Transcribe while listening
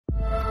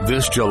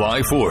This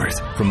July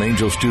 4th, from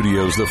Angel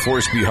Studios, the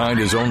force behind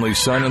His Only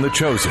Son and The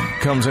Chosen,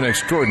 comes an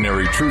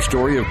extraordinary true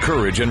story of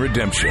courage and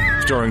redemption.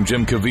 Starring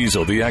Jim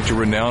Caviezel, the actor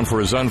renowned for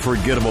his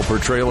unforgettable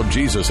portrayal of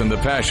Jesus in The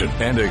Passion,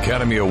 and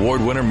Academy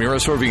Award winner Mira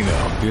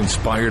Sorvino.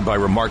 Inspired by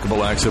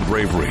remarkable acts of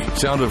bravery,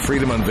 Sound of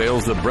Freedom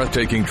unveils the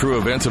breathtaking true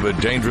events of a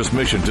dangerous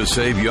mission to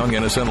save young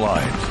innocent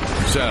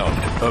lives.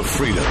 Sound of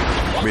Freedom.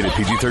 Rated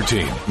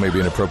PG-13. May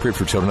be inappropriate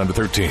for children under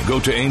 13. Go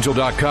to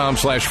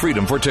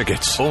angel.com/freedom for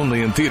tickets.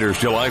 Only in theaters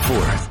July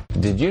 4th.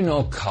 Did you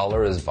know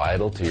color is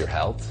vital to your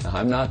health?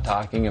 I'm not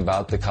talking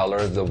about the color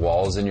of the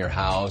walls in your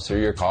house or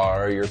your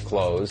car or your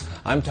clothes.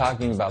 I'm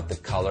talking about the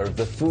color of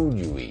the food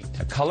you eat.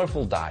 A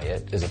colorful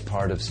diet is a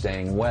part of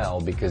staying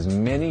well because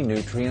many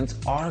nutrients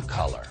are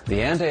color. The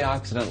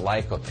antioxidant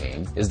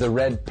lycopene is the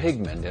red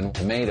pigment in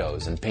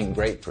tomatoes and pink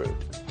grapefruit.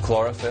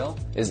 Chlorophyll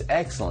is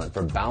excellent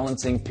for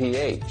balancing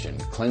pH and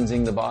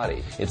cleansing the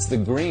body. It's the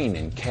green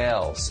in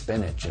kale,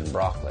 spinach, and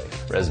broccoli.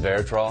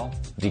 Resveratrol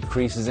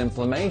decreases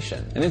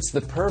inflammation, and it's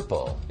the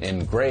purple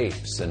in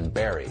grapes and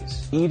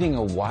berries. Eating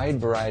a wide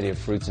variety of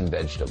fruits and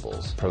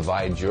vegetables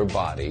provides your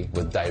body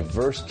with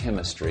diverse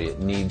chemistry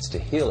it needs to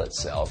heal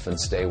itself and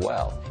stay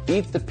well.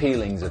 Eat the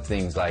peelings of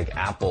things like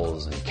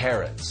apples and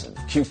carrots and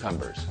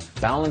cucumbers.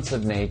 Balance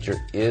of nature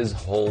is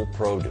whole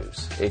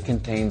produce. It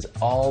contains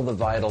all the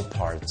vital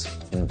parts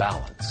in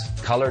balance.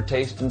 Color,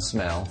 taste, and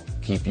smell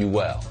keep you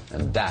well,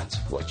 and that's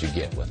what you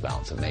get with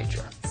Balance of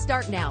Nature.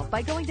 Start now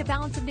by going to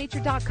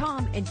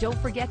balanceofnature.com and don't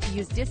forget to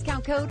use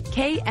discount code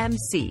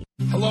KMC.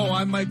 Hello,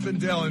 I'm Mike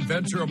Lindell,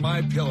 inventor of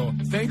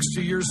MyPillow. Thanks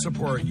to your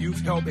support, you've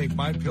helped make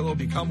MyPillow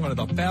become one of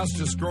the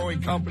fastest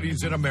growing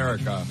companies in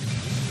America.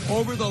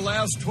 Over the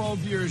last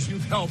 12 years,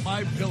 you've helped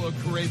MyPillow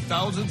create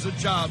thousands of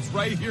jobs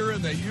right here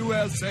in the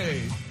USA.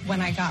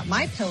 When I got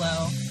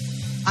MyPillow,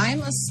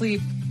 I'm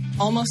asleep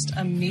almost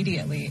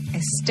immediately. I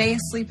stay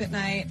asleep at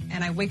night,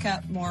 and I wake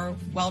up more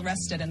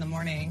well-rested in the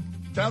morning.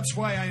 That's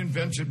why I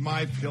invented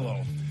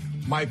MyPillow.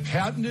 My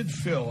patented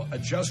fill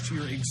adjusts to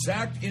your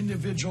exact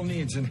individual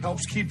needs and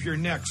helps keep your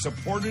neck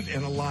supported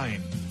and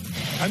aligned.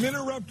 I'm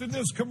interrupting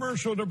this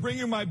commercial to bring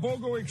you my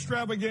BOGO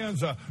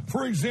extravaganza.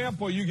 For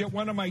example, you get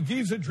one of my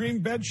Giza Dream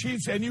bed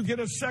sheets and you get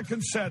a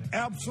second set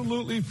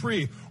absolutely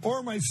free.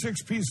 Or my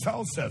 6-piece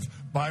towel sets.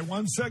 Buy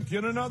one set,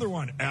 get another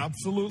one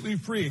absolutely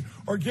free.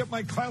 Or get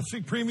my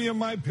classic premium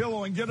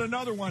MyPillow and get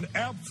another one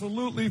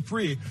absolutely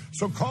free.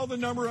 So call the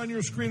number on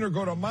your screen or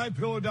go to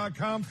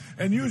MyPillow.com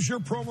and use your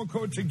promo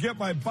code to get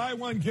my buy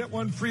one, get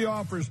one free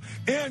offers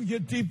and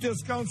get deep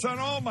discounts on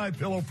all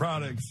MyPillow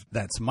products.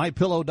 That's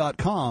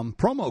MyPillow.com,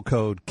 promo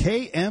code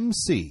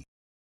KMC.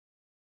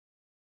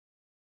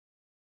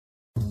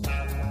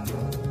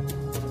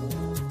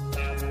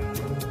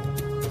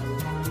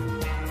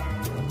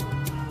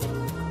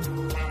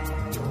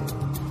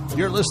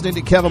 You're listening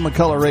to Kevin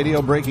McCullough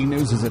Radio, breaking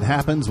news as it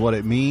happens, what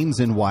it means,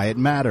 and why it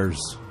matters.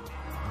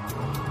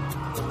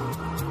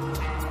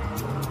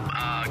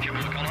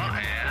 Kevin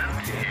McCullough,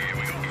 and here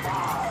we go.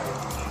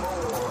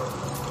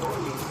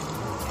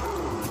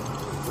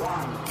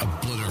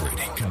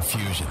 Obliterating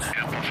confusion,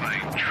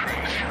 amplifying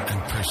truth,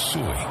 and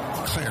pursuing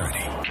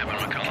clarity. Kevin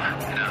McCullough,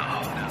 now.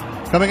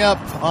 Coming up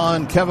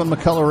on Kevin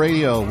McCullough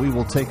Radio, we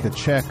will take a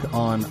check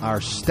on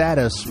our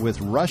status with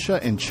Russia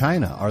and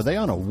China. Are they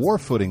on a war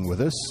footing with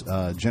us?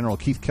 General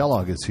Keith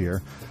Kellogg is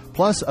here.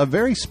 Plus, a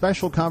very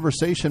special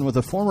conversation with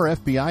a former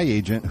FBI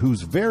agent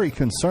who's very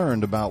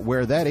concerned about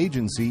where that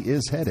agency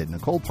is headed.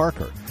 Nicole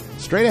Parker.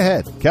 Straight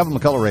ahead, Kevin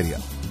McCullough Radio.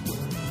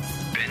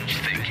 Binge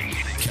thinking.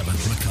 Kevin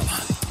McCullough.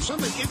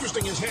 Something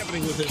interesting is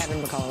happening with this.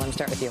 Kevin McCullough, let me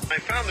start with you. I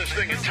found this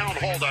thing at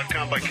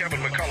townhall.com by Kevin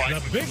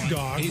McCullough. The big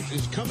dog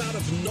has come out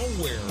of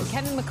nowhere.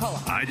 Kevin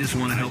McCullough. I just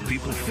want to help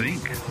people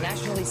think.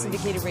 Nationally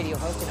syndicated radio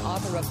host and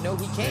author of No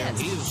He Can't.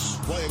 He's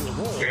playing the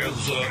role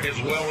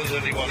as well as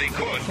anybody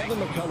could. Kevin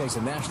McCullough is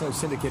a nationally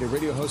syndicated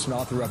radio host and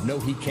author of No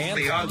He Can't.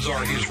 The odds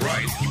are he's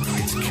right.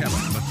 It's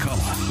Kevin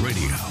McCullough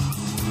Radio.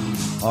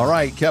 All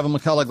right, Kevin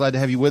McCullough, glad to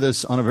have you with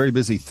us on a very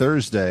busy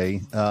Thursday.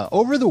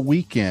 Over the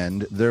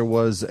weekend, there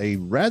was a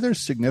rather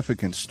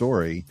significant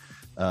story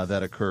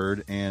that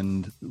occurred,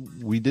 and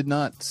we did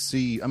not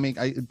see,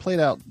 it played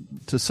out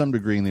to some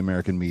degree in the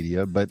American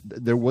media, but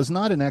there was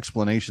not an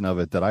explanation of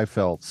it that I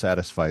felt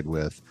satisfied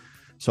with.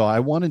 So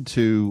I wanted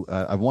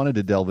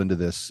to delve into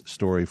this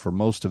story for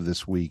most of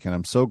this week, and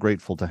I'm so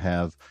grateful to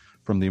have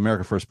from the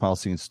America First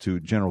Policy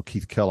Institute, General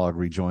Keith Kellogg,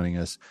 rejoining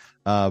us.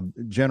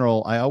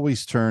 General, I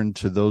always turn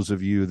to those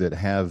of you that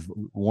have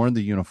worn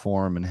the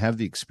uniform and have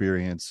the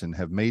experience and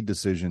have made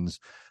decisions.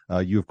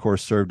 You, of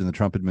course, served in the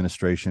Trump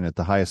administration at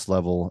the highest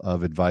level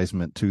of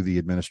advisement to the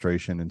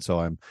administration, and so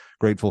I'm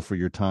grateful for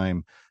your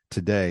time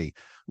today.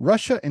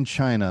 Russia and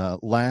China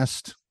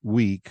last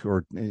week,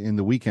 or in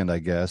the weekend, I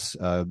guess,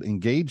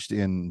 engaged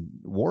in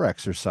war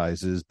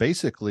exercises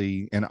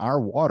basically in our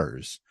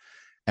waters.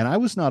 And I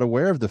was not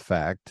aware of the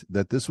fact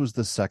that this was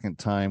the second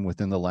time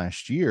within the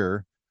last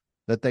year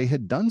that they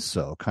had done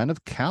so, kind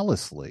of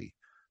callously.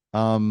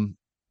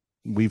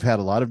 We've had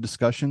a lot of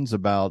discussions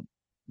about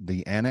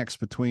the annex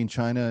between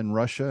China and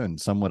Russia, and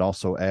some would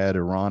also add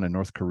Iran and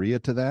North Korea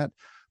to that.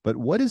 But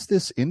what does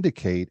this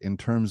indicate in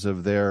terms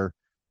of their,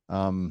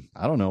 I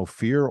don't know,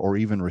 fear or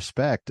even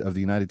respect of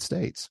the United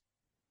States?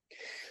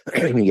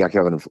 Yeah,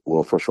 Kevin.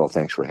 Well, first of all,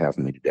 thanks for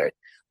having me today.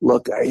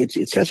 Look,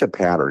 it sets a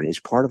pattern. It's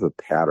part of a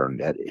pattern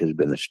that has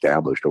been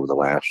established over the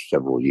last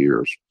several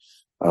years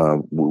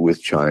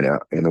with China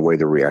and the way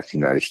they react to the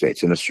United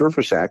States. And a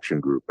surface action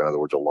group, in other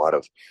words, a lot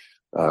of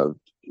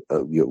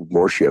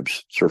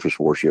warships, surface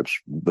warships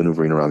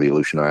maneuvering around the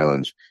Aleutian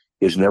Islands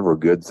is never a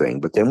good thing.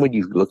 But then when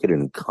you look at it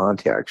in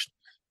context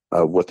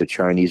of what the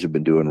Chinese have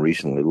been doing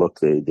recently, look,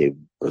 they've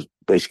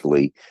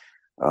basically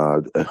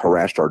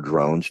harassed our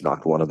drones,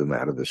 knocked one of them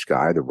out of the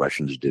sky. The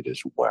Russians did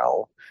as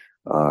well.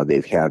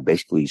 They've had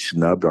basically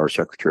snubbed our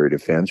Secretary of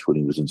Defense when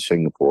he was in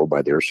Singapore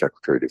by their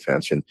Secretary of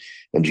Defense. And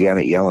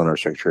Janet Yellen, our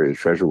Secretary of the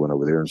Treasury, went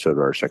over there, and so did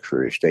our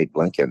Secretary of State,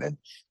 Blinken. And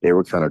they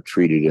were kind of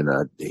treated in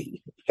a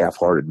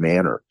half-hearted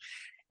manner.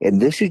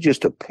 And this is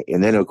just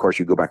and then, of course,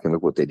 you go back and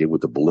look what they did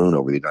with the balloon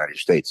over the United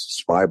States, the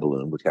spy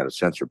balloon, which had a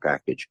sensor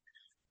package,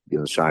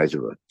 the size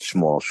of a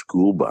small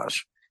school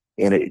bus.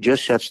 And it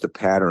just sets the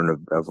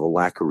pattern of a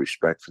lack of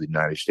respect for the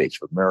United States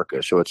of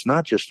America. So it's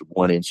not just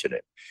one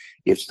incident.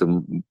 It's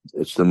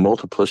the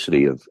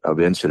multiplicity of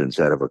incidents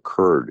that have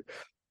occurred.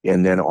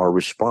 And then our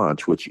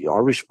response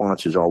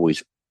is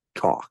always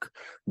talk.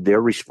 Their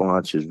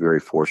response is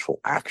very forceful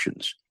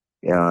actions.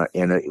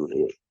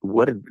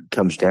 What it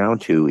comes down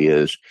to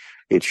is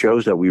it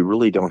shows that we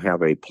really don't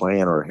have a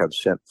plan or have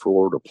set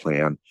forward a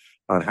plan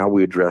on how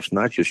we address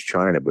not just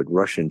China, but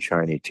Russia and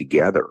China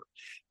together.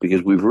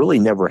 Because we've really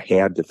never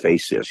had to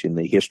face this.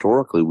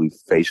 Historically, we've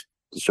faced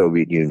the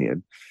Soviet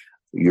Union,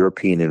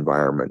 European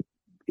environment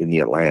in the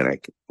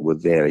Atlantic.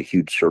 They had a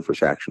huge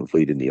surface action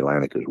fleet in the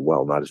Atlantic as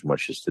well, not as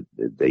much as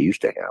they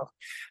used to have.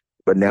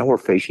 But now we're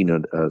facing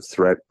a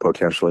threat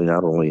potentially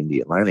not only in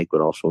the Atlantic,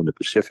 but also in the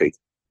Pacific,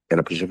 and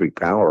a Pacific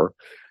power,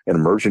 an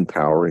emergent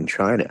power in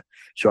China.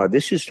 So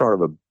this is sort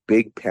of a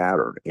big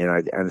pattern. And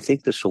I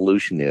think the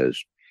solution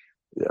is,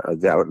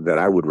 that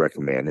I would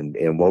recommend,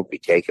 and won't be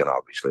taken,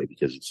 obviously,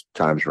 because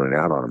time's running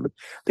out on them, but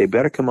they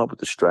better come up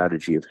with a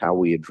strategy of how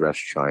we address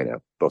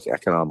China, both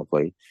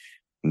economically,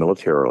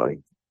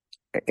 militarily,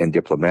 and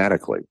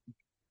diplomatically.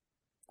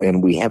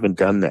 And we haven't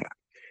done that.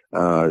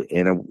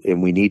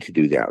 And we need to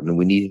do that. And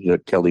we need to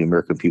tell the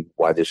American people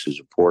why this is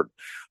important.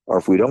 Or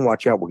if we don't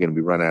watch out, we're going to be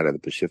run out of the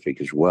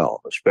Pacific as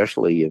well,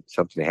 especially if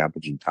something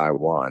happens in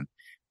Taiwan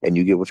and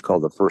you get what's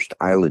called the first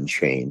island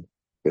chain.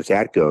 If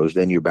that goes,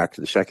 then you're back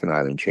to the second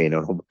island chain.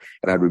 And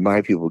I'd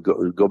remind people,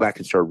 go back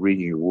and start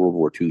reading your World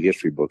War II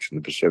history books in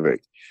the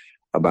Pacific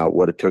about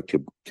what it took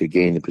to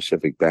gain the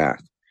Pacific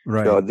back.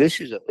 Right. So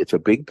it's a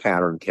big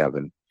pattern,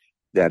 Kevin,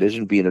 that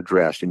isn't being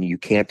addressed, and you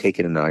can't take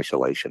it in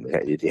isolation.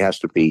 It has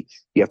to be,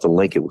 you have to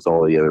link it with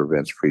all the other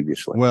events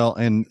previously. Well,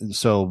 and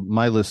so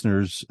my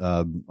listeners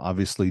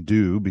obviously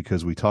do,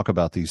 because we talk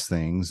about these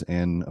things.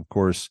 And of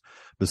course,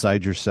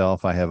 besides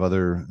yourself, I have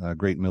other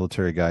great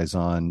military guys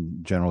on,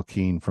 General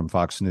Keane from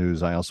Fox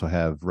News. I also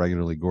have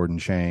regularly Gordon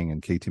Chang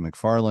and KT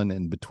McFarland.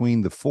 And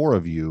between the four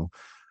of you,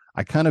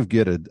 I kind of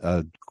get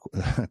a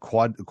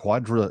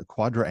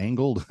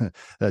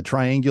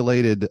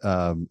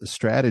triangulated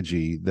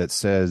strategy that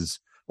says,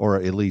 or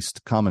at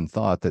least common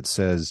thought that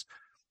says,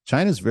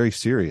 China's very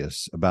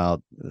serious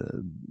about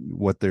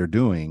what they're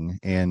doing.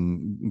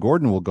 And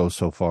Gordon will go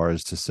so far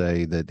as to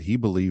say that he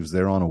believes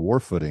they're on a war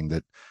footing,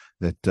 that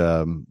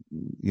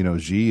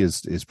Xi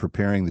is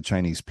preparing the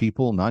Chinese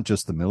people, not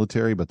just the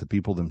military, but the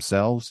people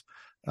themselves,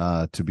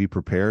 to be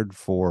prepared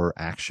for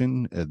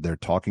action. They're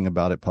talking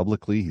about it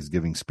publicly. He's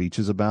giving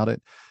speeches about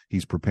it.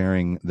 He's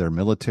preparing their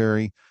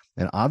military.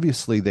 And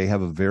obviously they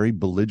have a very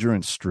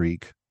belligerent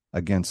streak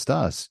against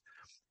us.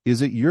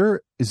 Is it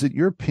your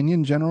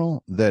opinion,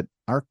 General, that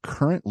our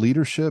current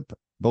leadership,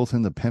 both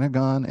in the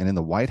Pentagon and in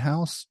the White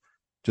House,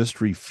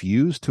 just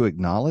refuse to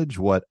acknowledge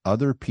what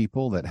other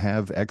people that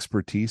have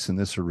expertise in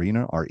this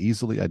arena are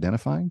easily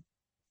identifying?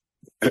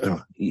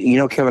 Kevin,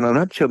 I'm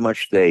not so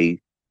much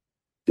they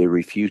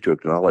refuse to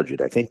acknowledge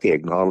it. I think they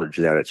acknowledge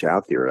that it's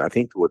out there. I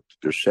think what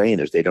they're saying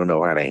is they don't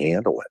know how to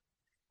handle it,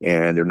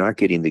 and they're not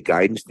getting the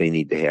guidance they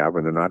need to have,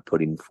 and they're not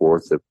putting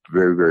forth the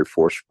very, very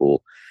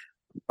forceful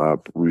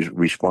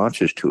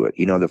responses to it.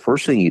 The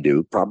first thing you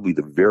do, probably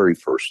the very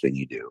first thing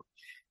you do,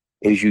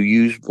 is you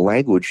use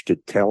language to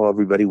tell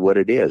everybody what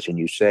it is. And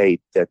you say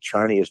that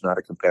China is not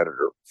a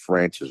competitor.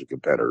 France is a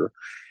competitor,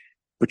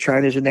 but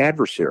China is an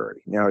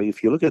adversary. Now,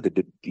 if you look at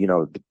the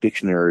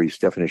dictionary's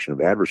definition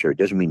of adversary, it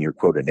doesn't mean you're,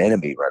 quote, an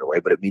enemy right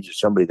away, but it means it's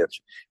somebody that's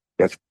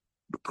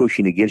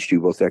pushing against you,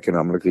 both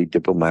economically,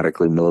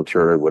 diplomatically,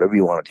 militarily, whatever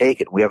you want to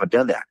take it. We haven't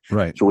done that.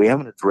 Right. So we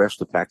haven't addressed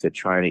the fact that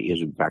China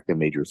is, in fact, a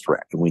major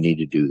threat, and we need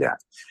to do that.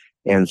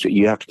 And so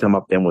you have to come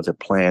up then with a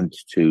plan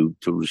to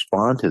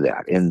respond to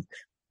that. And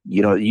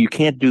you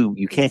can't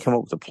come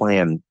up with a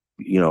plan,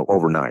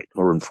 overnight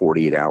or in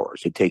 48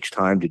 hours. It takes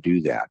time to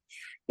do that.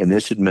 And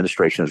this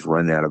administration has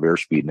run out of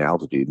airspeed and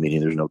altitude,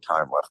 meaning there's no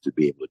time left to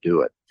be able to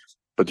do it.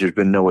 But there's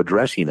been no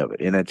addressing of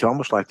it. And it's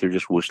almost like they're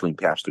just whistling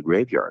past the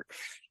graveyard.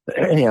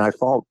 And I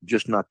fault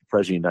just not the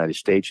President of the United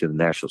States and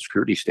the National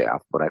Security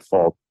Staff, but I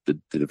fault the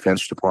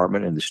Defense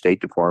Department and the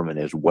State Department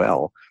as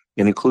well,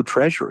 and include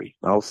Treasury.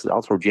 I'll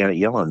throw Janet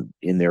Yellen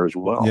in there as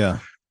well. Yeah.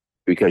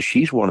 Because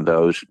she's one of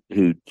those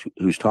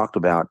who's talked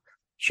about,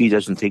 she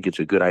doesn't think it's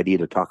a good idea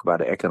to talk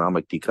about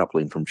economic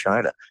decoupling from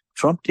China.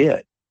 Trump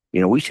did.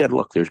 We said,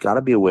 look, there's got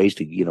to be ways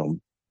to,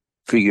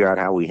 figure out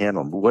how we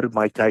handle them. What did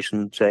Mike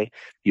Tyson say?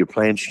 Your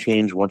plans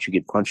change once you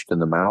get punched in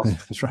the mouth.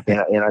 That's right.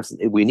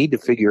 And we need to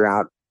figure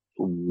out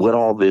what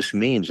all this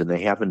means, and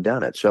they haven't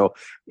done it. So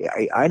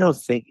I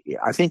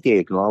think they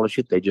acknowledge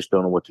it. They just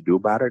don't know what to do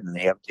about it, and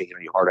they haven't taken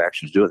any hard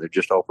actions to do it. They're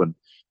just open.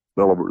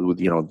 Well,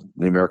 the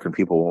American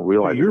people won't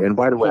realize it. And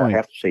by the way, I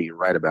have to say you're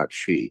right about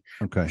Xi.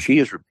 Okay. Xi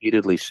has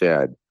repeatedly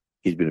said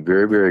he's been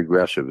very, very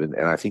aggressive, and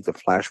I think the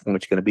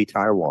flashpoint's going to be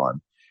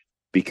Taiwan,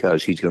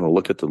 because he's going to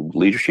look at the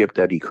leadership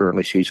that he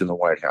currently sees in the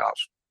White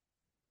House,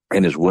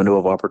 and his window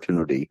of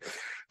opportunity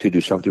to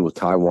do something with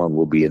Taiwan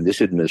will be in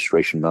this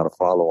administration, not a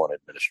follow-on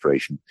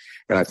administration.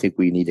 And I think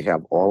we need to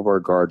have all of our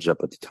guards up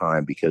at the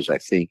time, because I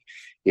think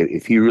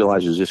if he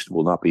realizes this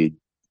will not be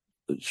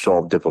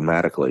solved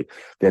diplomatically,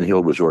 then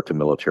he'll resort to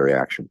military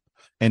action.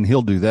 And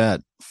he'll do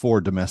that for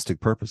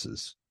domestic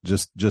purposes,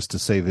 just to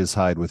save his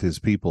hide with his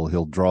people.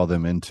 He'll draw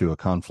them into a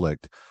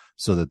conflict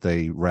so that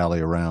they rally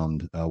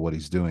around what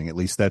he's doing. At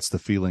least that's the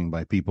feeling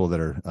by people that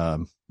are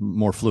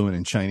more fluent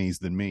in Chinese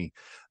than me.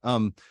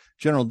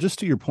 General, just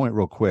to your point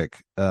real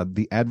quick,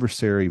 the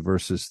adversary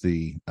versus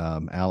the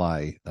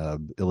ally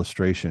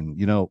illustration,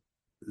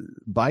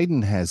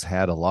 Biden has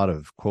had a lot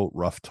of, quote,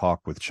 rough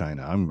talk with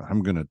China.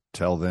 I'm going to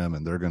tell them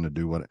and they're going to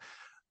do what,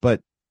 but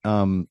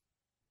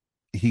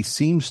he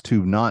seems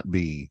to not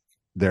be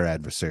their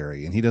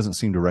adversary, and he doesn't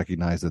seem to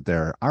recognize that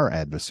they're our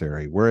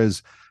adversary.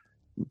 Whereas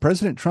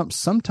President Trump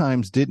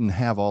sometimes didn't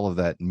have all of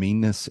that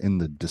meanness in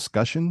the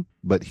discussion,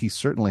 but he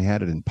certainly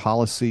had it in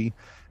policy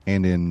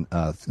and in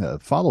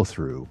follow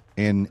through.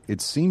 And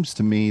it seems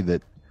to me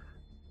that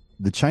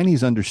the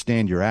Chinese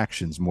understand your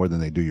actions more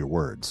than they do your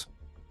words.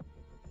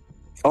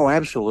 Oh,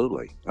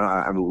 absolutely.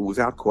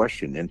 Without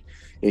question. And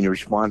you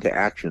respond to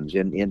actions,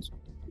 and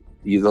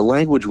the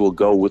language will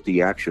go with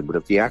the action. But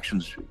if the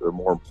actions are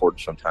more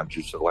important, sometimes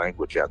it's the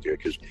language out there.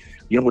 Because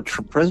what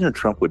President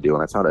Trump would do,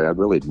 and I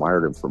really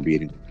admired him for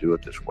being able to do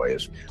it this way,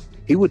 is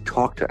he would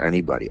talk to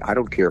anybody. I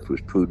don't care if it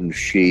was Putin,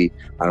 Xi,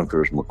 I don't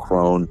care if it was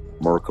Macron,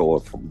 Merkel,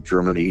 or from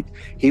Germany.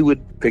 He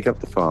would pick up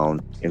the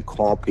phone and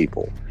call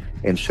people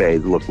and say,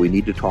 look, we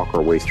need to talk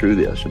our way through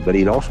this. But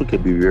he also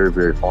could be very,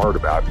 very hard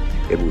about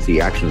it with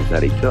the actions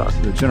that he took.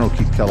 General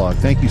Keith Kellogg,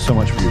 thank you so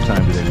much for your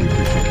time today. We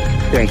appreciate it.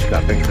 Thanks,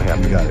 Scott. Thanks for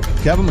having me. You got it.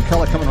 Kevin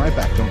McCullough coming right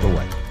back. Don't go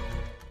away.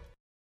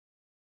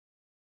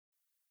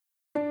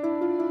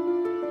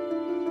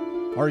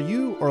 Are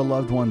you or a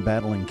loved one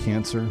battling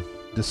cancer?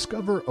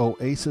 Discover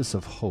Oasis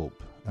of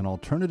Hope, an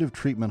alternative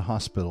treatment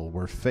hospital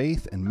where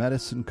faith and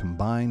medicine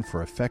combine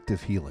for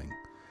effective healing.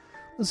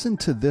 Listen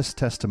to this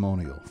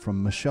testimonial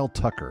from Michelle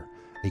Tucker,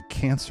 a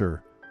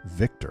cancer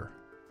victor.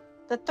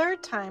 The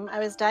third time I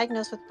was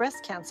diagnosed with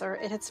breast cancer,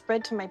 it had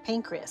spread to my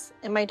pancreas,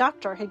 and my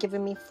doctor had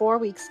given me 4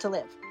 weeks to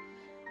live.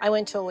 I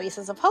went to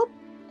Oasis of Hope,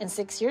 and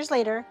 6 years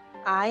later,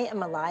 I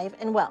am alive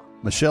and well.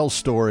 Michelle's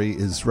story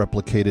is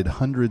replicated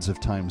hundreds of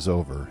times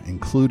over,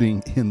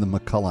 including in the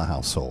McCullough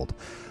household.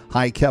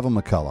 Hi, Kevin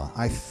McCullough.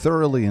 I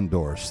thoroughly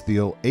endorse the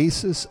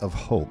Oasis of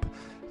Hope,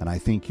 and I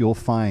think you'll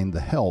find the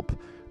help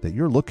that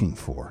you're looking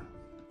for.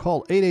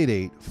 Call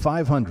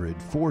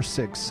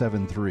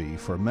 888-500-4673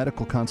 for a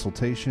medical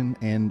consultation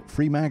and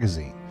free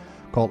magazine.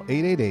 Call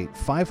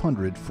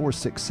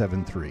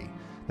 888-500-4673.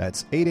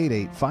 That's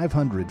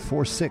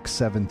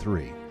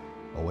 888-500-4673.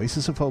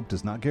 Oasis of Hope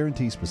does not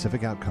guarantee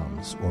specific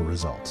outcomes or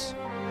results.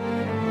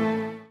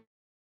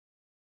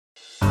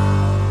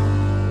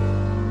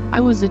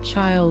 I was a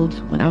child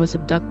when I was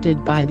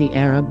abducted by the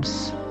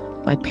Arabs.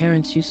 My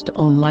parents used to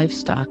own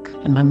livestock,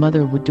 and my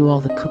mother would do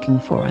all the cooking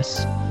for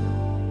us.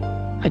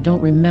 I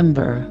don't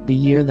remember the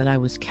year that I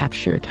was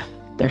captured.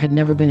 There had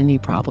never been any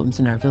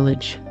problems in our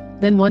village.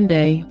 Then one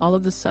day, all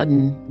of a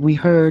sudden, we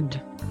heard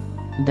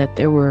that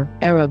there were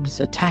Arabs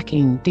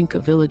attacking Dinka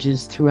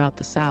villages throughout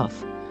the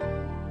south.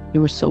 We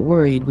were so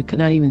worried we could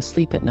not even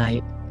sleep at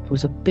night. It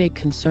was a big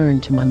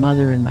concern to my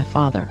mother and my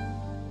father.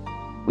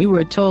 We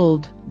were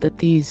told that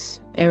these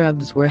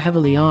Arabs were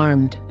heavily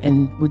armed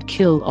and would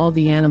kill all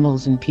the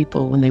animals and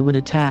people when they would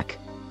attack.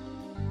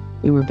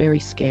 We were very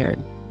scared.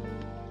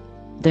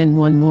 Then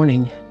one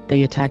morning,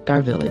 they attacked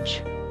our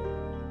village.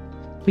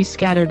 We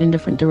scattered in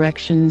different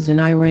directions and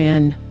I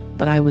ran,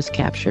 but I was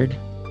captured.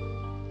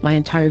 My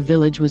entire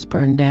village was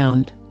burned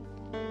down,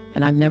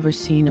 and I've never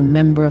seen a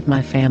member of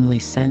my family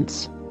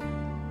since.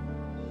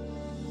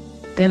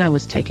 Then I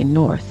was taken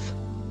north,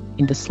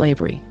 into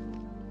slavery.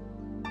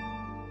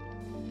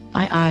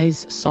 My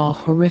eyes saw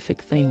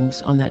horrific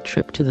things on that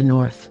trip to the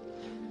north.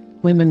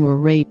 Women were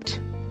raped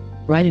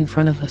right in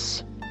front of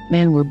us.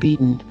 Men were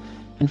beaten,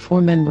 and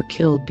 4 men were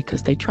killed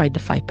because they tried to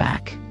fight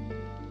back.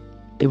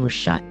 They were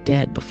shot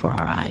dead before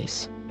our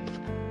eyes.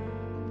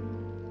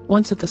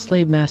 Once at the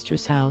slave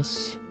master's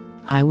house,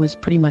 I was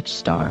pretty much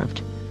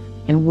starved,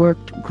 and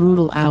worked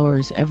brutal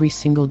hours every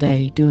single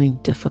day doing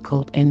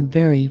difficult and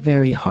very,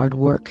 very hard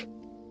work.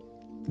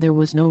 There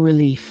was no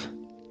relief.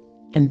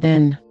 And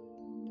then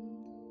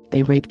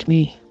they raped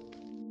me.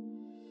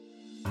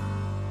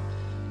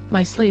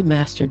 My slave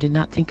master did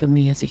not think of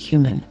me as a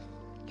human.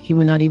 He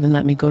would not even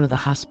let me go to the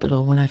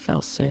hospital when I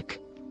fell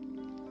sick.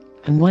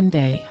 And one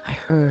day I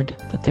heard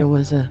that there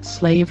was a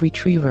slave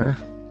retriever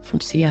from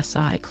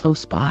CSI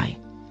close by.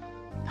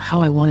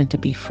 How I wanted to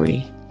be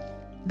free.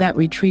 That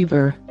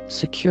retriever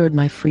secured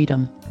my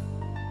freedom.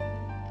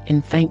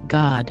 And thank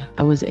God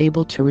I was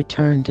able to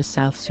return to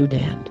South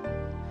Sudan.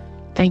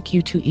 Thank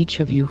you to each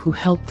of you who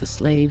helped the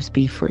slaves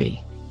be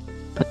free.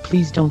 But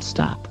please don't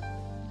stop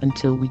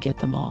until we get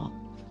them all.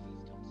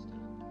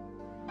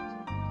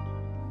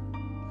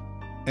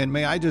 And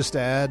may I just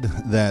add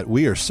that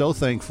we are so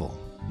thankful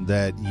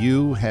that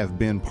you have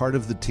been part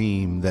of the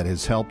team that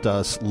has helped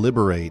us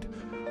liberate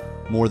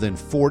more than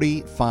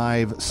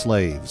 45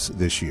 slaves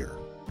this year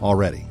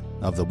already.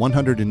 Of the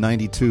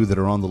 192 that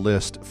are on the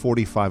list,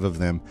 45 of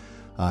them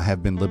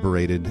have been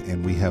liberated,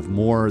 and we have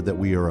more that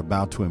we are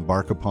about to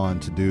embark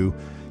upon to do.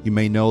 You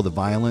may know the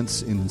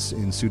violence in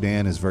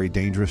Sudan is very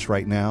dangerous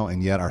right now,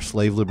 and yet our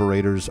slave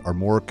liberators are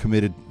more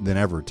committed than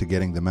ever to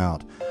getting them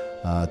out,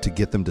 to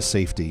get them to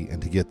safety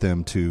and to get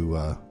them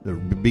to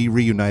be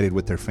reunited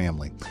with their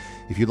family.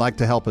 If you'd like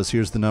to help us,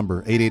 here's the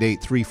number,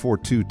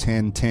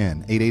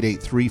 888-342-1010,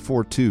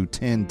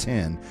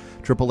 888-342-1010,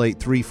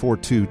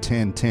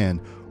 888-342-1010,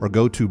 or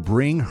go to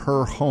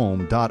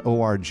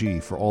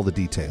bringherhome.org for all the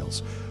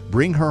details.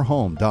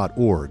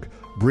 Bringherhome.org,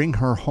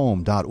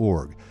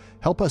 bringherhome.org.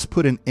 Help us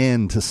put an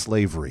end to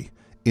slavery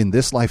in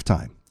this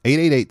lifetime.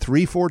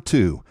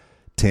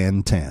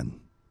 888-342-1010.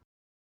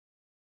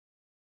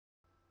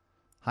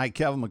 Hi,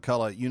 Kevin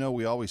McCullough. You know,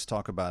 we always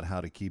talk about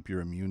how to keep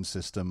your immune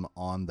system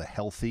on the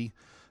healthy.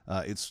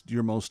 It's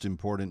your most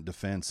important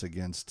defense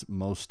against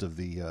most of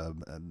the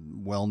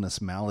wellness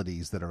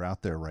maladies that are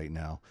out there right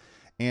now.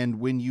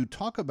 And when you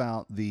talk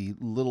about the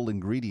little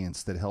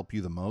ingredients that help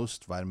you the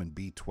most, vitamin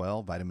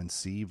B12, vitamin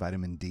C,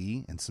 vitamin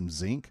D, and some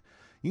zinc,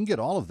 you can get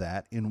all of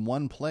that in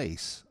one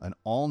place. An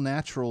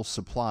all-natural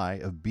supply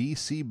of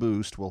BC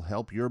Boost will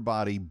help your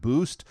body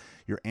boost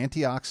your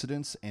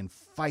antioxidants and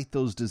fight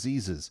those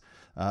diseases.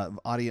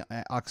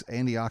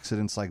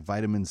 Antioxidants like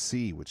vitamin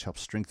C, which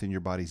helps strengthen your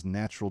body's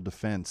natural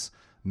defense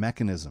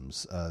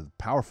mechanisms.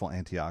 Powerful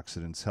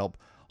antioxidants help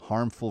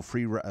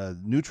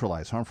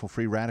neutralize harmful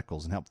free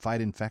radicals and help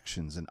fight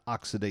infections and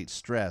oxidate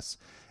stress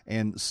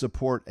and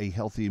support a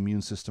healthy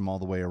immune system all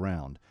the way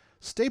around.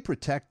 Stay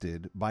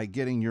protected by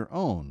getting your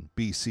own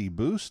BC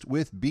Boost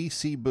with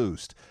BC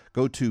Boost.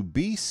 Go to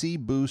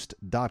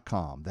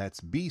bcboost.com. That's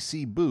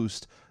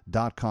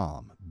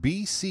bcboost.com.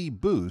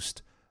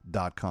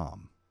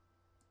 bcboost.com.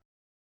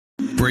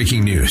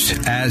 Breaking news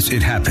as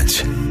it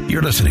happens.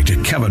 You're listening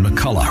to Kevin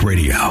McCullough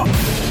Radio.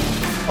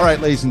 All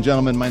right, ladies and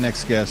gentlemen, my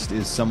next guest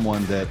is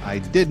someone that I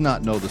did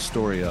not know the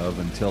story of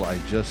until I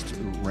just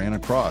ran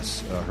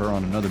across her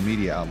on another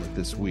media outlet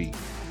this week.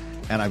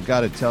 And I've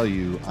got to tell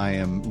you, I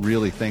am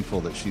really thankful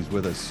that she's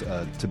with us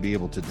to be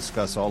able to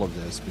discuss all of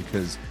this,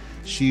 because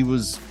she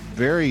was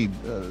very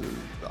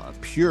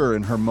pure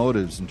in her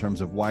motives in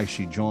terms of why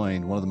she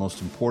joined one of the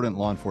most important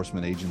law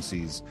enforcement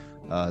agencies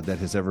that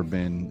has ever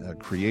been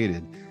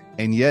created.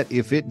 And yet,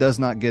 if it does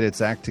not get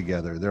its act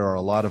together, there are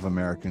a lot of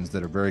Americans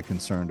that are very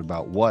concerned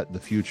about what the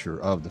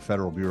future of the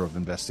Federal Bureau of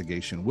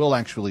Investigation will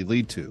actually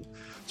lead to.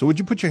 So would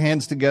you put your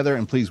hands together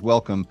and please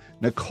welcome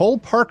Nicole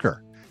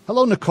Parker.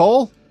 Hello,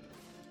 Nicole.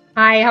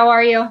 Hi, how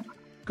are you?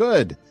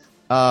 Good.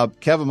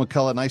 Kevin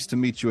McCullough, nice to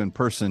meet you in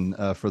person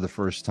for the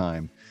first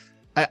time.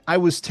 I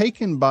was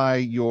taken by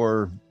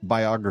your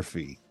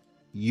biography.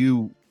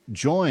 You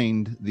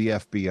joined the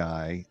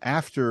FBI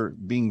after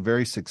being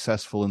very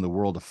successful in the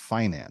world of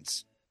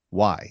finance.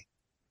 Why?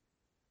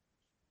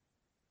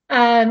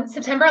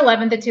 September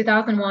 11th of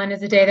 2001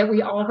 is a day that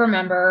we all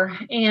remember.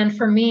 And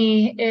for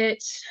me,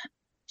 it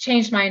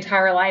changed my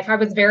entire life. I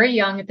was very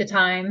young at the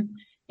time,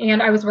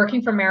 and I was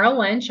working for Merrill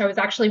Lynch. I was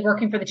actually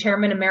working for the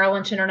chairman of Merrill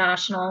Lynch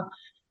International.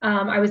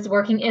 I was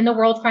working in the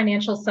World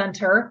Financial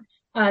Center,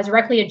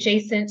 directly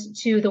adjacent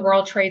to the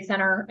World Trade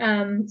Center.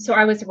 So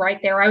I was right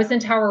there. I was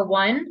in Tower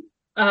 1,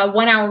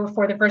 1 hour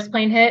before the first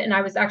plane hit, and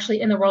I was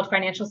actually in the World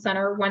Financial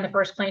Center when the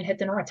first plane hit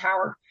the North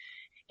Tower.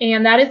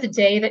 And that is a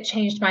day that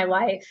changed my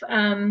life.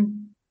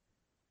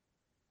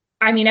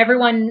 I mean,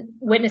 everyone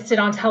witnessed it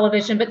on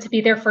television, but to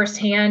be there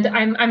firsthand,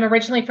 I'm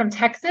originally from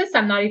Texas.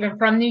 I'm not even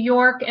from New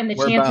York. And the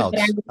chances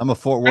that I'm a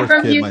Fort Worth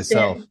kid Houston.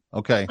 Myself.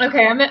 Okay.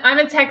 Okay. I'm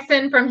a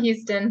Texan from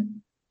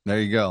Houston. There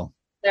you go.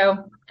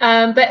 So,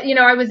 but you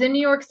know, I was in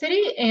New York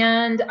City,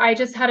 and I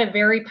just had a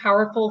very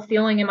powerful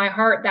feeling in my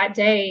heart that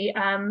day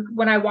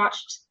when I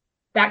watched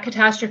that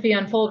catastrophe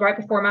unfold right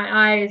before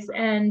my eyes.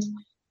 And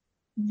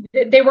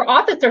they were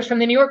officers from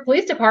the New York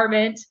Police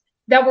Department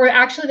that were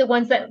actually the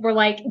ones that were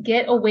like,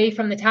 get away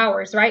from the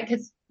towers, right?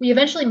 Because we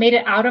eventually made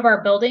it out of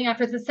our building.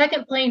 After the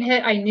second plane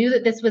hit, I knew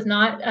that this was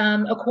not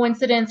a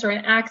coincidence or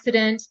an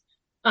accident.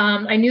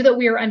 I knew that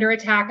we were under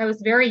attack. I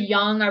was very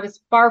young. I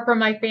was far from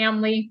my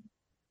family.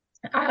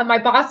 My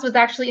boss was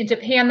actually in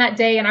Japan that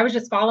day, and I was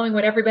just following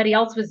what everybody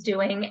else was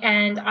doing,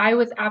 and I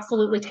was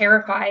absolutely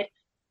terrified.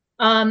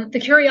 The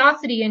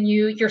curiosity in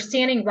you, you're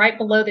standing right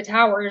below the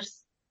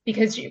towers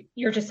because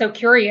you're just so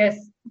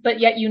curious, but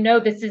yet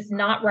this is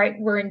not right.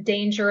 We're in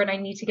danger and I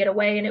need to get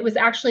away. And it was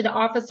actually the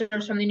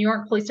officers from the New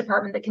York Police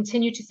Department that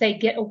continued to say,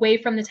 get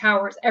away from the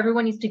towers.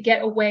 Everyone needs to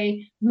get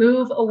away,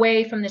 move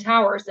away from the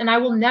towers. And I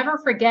will never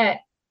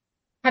forget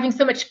having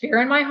so much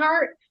fear in my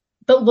heart,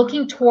 but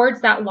looking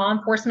towards that law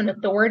enforcement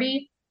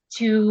authority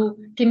to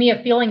give me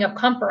a feeling of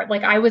comfort,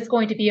 like I was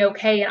going to be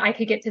okay and I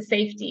could get to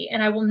safety.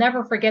 And I will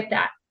never forget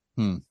that.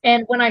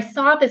 And when I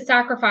saw the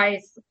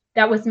sacrifice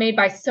that was made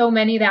by so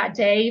many that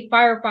day,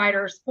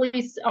 firefighters,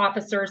 police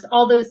officers,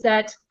 all those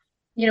that,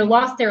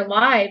 lost their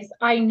lives,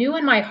 I knew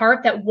in my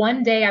heart that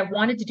one day I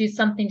wanted to do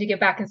something to give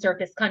back and serve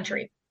this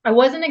country. I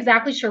wasn't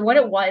exactly sure what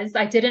it was.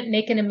 I didn't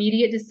make an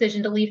immediate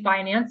decision to leave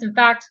finance. In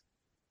fact,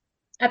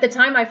 at the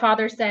time, my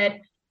father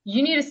said,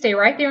 you need to stay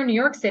right there in New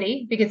York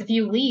City, because if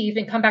you leave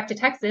and come back to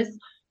Texas,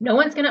 no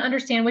one's going to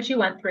understand what you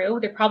went through.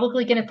 They're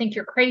probably going to think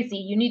you're crazy.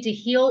 You need to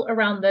heal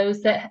around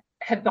those that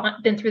have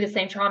been through the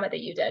same trauma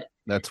that you did.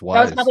 That's wise.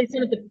 That was probably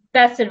some of the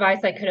best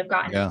advice I could have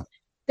gotten. Yeah.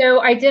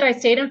 So I did. I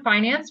stayed in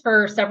finance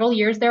for several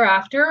years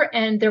thereafter,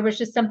 and there was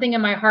just something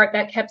in my heart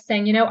that kept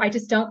saying, I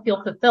just don't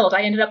feel fulfilled.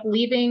 I ended up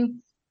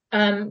leaving,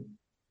 the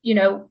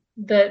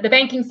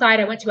banking side.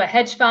 I went to a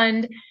hedge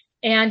fund,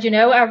 and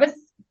I was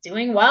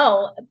doing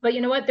well. But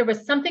you know what? There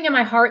was something in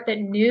my heart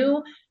that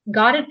knew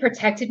God had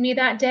protected me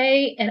that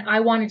day, and I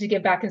wanted to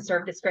give back and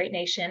serve this great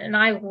nation. And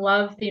I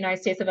love the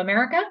United States of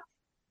America.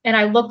 And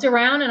I looked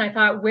around and I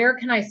thought, where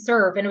can I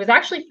serve? And it was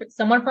actually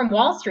someone from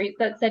Wall Street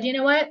that said, you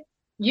know what,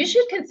 you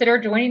should consider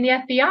joining the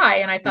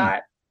FBI. And I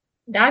thought,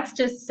 that's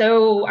just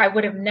so, I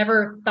would have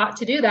never thought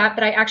to do that.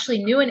 But I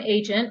actually knew an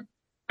agent.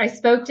 I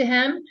spoke to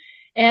him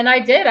and I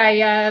did.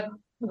 I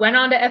went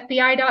on to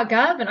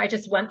FBI.gov and I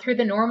just went through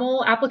the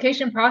normal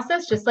application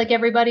process, just like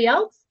everybody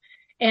else.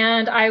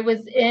 And I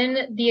was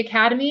in the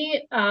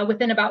academy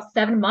within about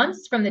 7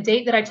 months from the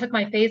date that I took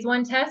my phase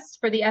 1 test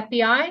for the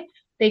FBI.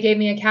 They gave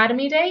me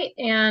academy date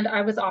and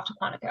I was off to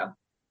Quantico.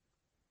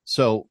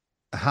 So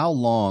how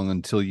long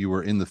until you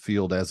were in the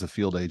field as a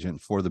field agent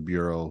for the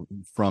Bureau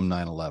from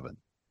 9/11?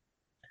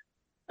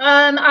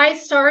 I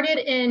started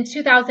in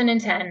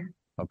 2010.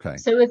 Okay.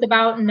 So it was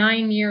about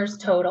 9 years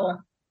total.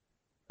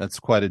 That's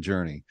quite a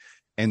journey.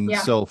 And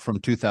Yeah. So from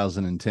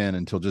 2010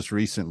 until just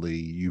recently,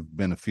 you've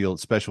been a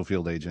special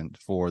field agent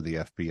for the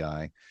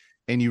FBI.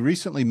 And you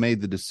recently made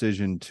the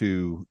decision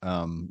to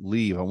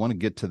leave. I want to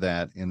get to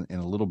that in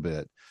a little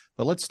bit.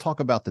 But let's talk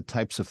about the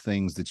types of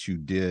things that you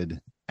did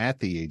at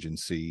the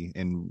agency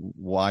and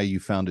why you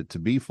found it to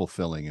be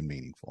fulfilling and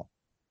meaningful.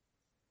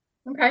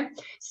 Okay.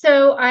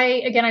 So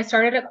I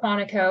started at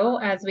Quantico,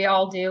 as we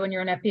all do when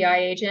you're an FBI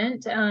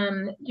agent.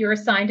 You're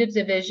assigned a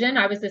division.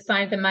 I was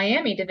assigned the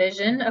Miami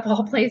division of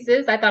all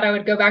places. I thought I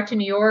would go back to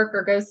New York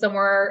or go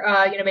somewhere,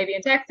 maybe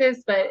in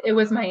Texas, but it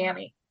was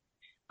Miami.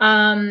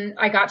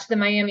 I got to the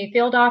Miami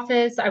field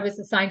office. I was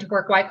assigned to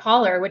work white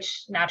collar,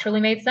 which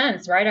naturally made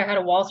sense, right? I had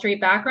a Wall Street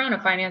background, a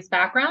finance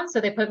background. So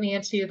they put me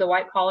into the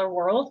white collar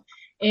world.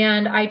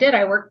 And I did.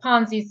 I worked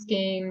Ponzi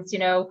schemes,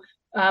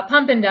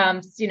 pump and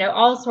dumps,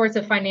 all sorts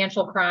of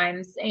financial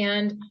crimes.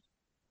 And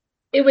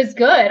it was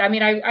good. I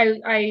mean,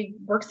 I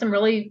worked some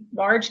really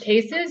large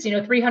cases,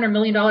 $300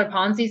 million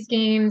Ponzi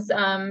schemes,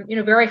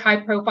 very high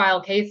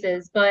profile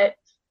cases. But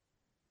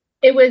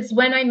it was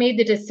when I made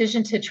the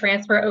decision to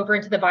transfer over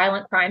into the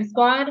violent crime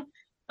squad.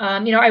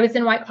 I was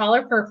in white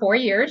collar for 4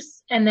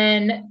 years, and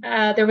then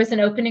there was an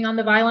opening on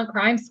the violent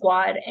crime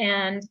squad,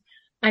 and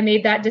I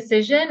made that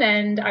decision,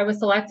 and I was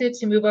selected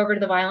to move over to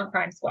the violent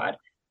crime squad.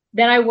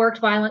 Then I worked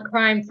violent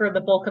crime for the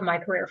bulk of my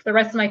career. For the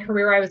rest of my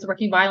career, I was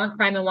working violent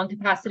crime in one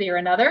capacity or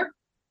another.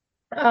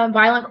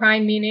 Violent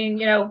crime meaning,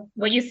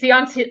 what you see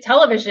on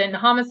television: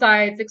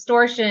 homicides,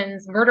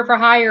 extortions, murder for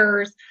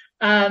hires,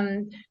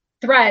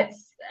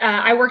 threats.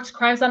 I worked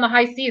crimes on the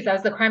high seas. I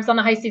was the crimes on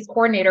the high seas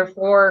coordinator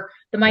for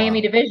the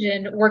Miami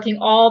division, working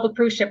all the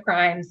cruise ship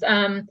crimes,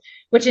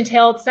 which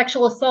entailed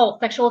sexual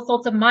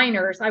assaults of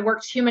minors. I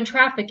worked human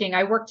trafficking.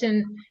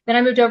 Then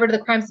I moved over to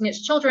the crimes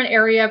against children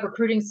area,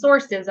 recruiting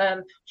sources,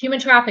 human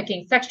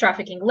trafficking, sex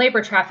trafficking,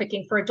 labor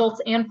trafficking for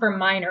adults and for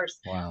minors.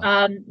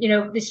 Wow.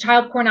 These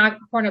child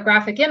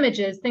pornographic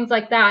images, things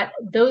like that.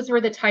 Those were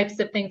the types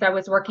of things I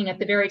was working at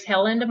the very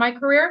tail end of my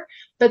career,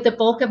 but the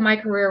bulk of my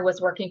career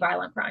was working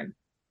violent crime.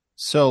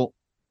 So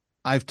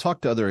I've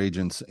talked to other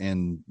agents,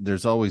 and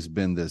there's always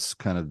been this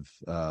kind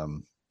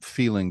of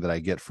feeling that I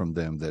get from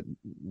them that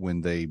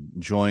when they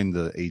join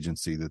the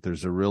agency, that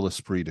there's a real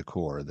esprit de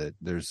corps, that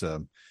there's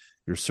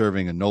you're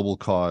serving a noble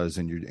cause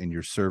and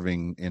you're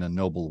serving in a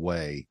noble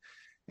way.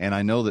 And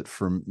I know that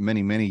for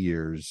many, many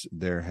years,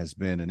 there has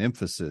been an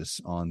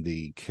emphasis on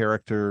the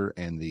character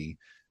and the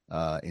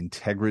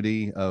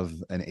integrity of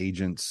an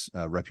agent's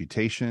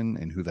reputation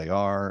and who they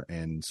are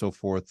and so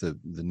forth. The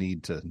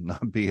need to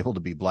not be able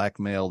to be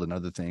blackmailed and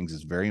other things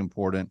is very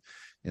important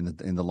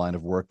in the line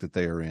of work that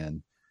they are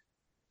in.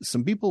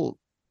 Some people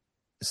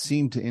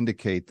seem to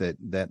indicate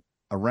that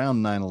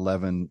around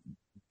 9/11,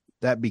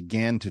 that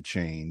began to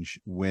change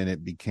when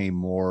it became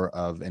more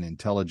of an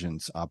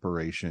intelligence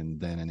operation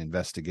than an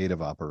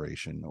investigative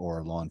operation or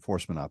a law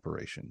enforcement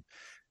operation.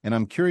 And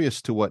I'm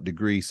curious to what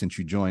degree, since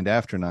you joined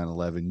after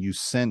 9/11, you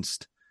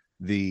sensed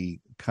the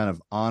kind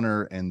of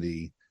honor and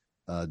the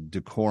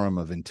decorum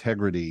of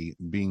integrity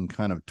being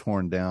kind of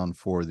torn down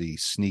for the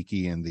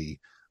sneaky and the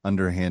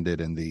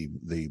underhanded and the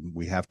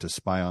we have to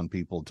spy on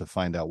people to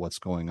find out what's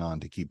going on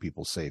to keep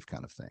people safe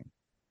kind of thing.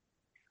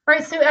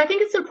 Right. So I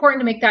think it's important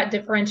to make that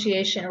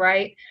differentiation,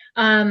 right?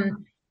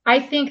 I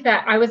think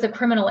that I was a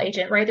criminal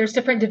agent, right? There's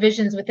different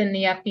divisions within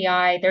the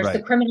FBI. There's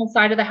the criminal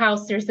side of the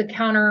house. There's the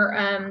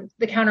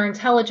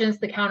counterintelligence,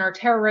 the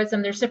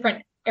counterterrorism. There's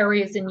different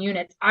areas and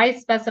units. I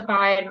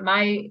specified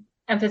my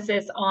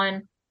emphasis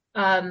on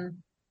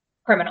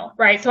criminal,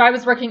 right? So I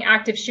was working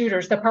active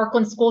shooters, the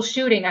Parkland school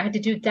shooting. I had to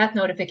do death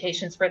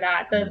notifications for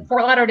that, the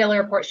Fort Lauderdale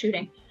airport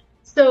shooting.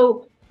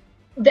 So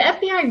the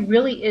FBI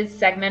really is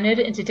segmented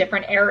into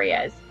different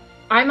areas.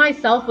 I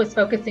myself was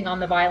focusing on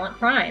the violent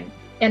crime,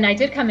 and I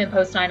did come in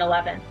post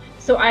 9/11.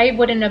 So I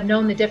wouldn't have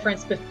known the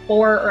difference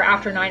before or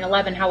after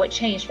 9/11, how it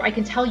changed. But I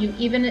can tell you,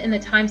 even in the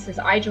time since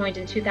I joined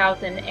in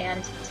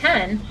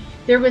 2010,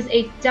 there was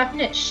a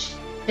definite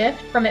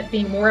shift from it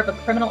being more of a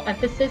criminal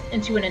emphasis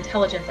into an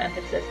intelligence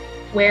emphasis,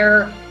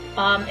 where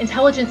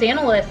intelligence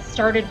analysts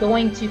started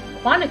going to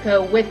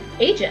Quantico with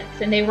agents,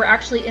 and they were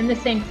actually in the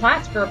same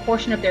class for a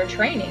portion of their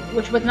training,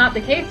 which was not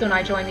the case when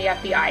I joined the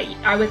FBI.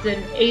 I was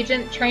in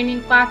agent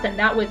training class, and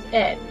that was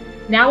it.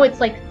 Now it's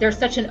like there's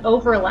such an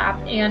overlap,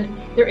 and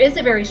there is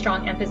a very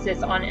strong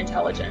emphasis on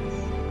intelligence.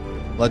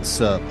 Let's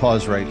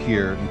pause right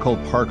here. Nicole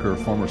Parker,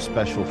 former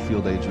special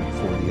field agent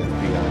for the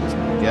FBI, is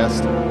my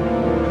guest.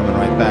 Coming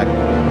right back.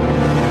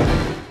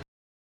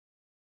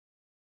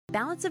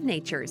 Balance of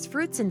Nature's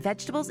fruits and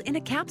vegetables in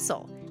a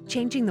capsule,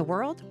 changing the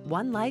world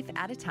one life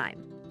at a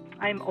time.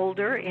 I'm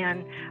older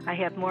and I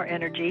have more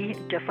energy,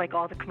 just like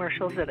all the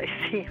commercials that I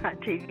see on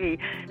TV.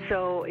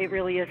 So it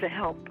really is a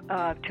help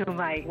to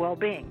my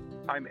well-being.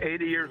 I'm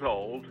 80 years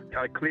old.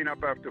 I clean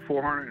up after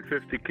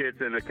 450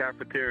 kids in the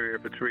cafeteria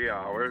for 3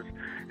 hours,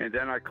 and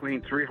then I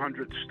clean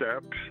 300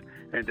 steps,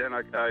 and then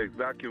I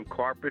vacuum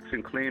carpets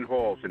and clean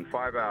halls in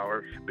 5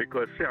 hours,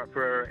 because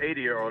for an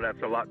 80-year-old,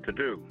 that's a lot to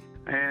do.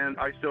 And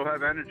I still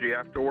have energy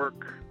after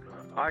work.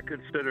 I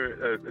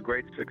consider it a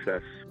great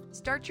success.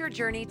 Start your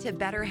journey to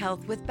better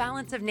health with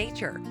Balance of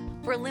Nature.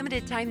 For a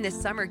limited time this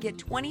summer, get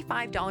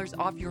 $25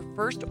 off your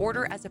first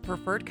order as a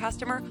preferred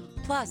customer,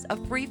 plus a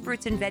free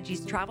fruits and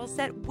veggies travel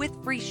set with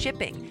free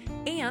shipping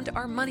and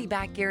our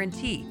money-back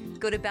guarantee.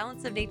 Go to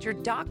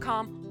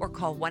balanceofnature.com or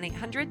call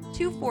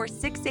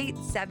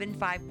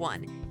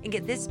 1-800-246-8751 and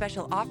get this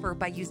special offer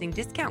by using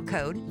discount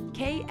code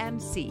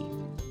KMC.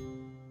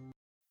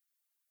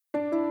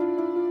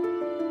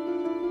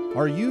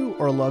 Are you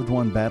or a loved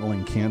one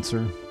battling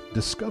cancer?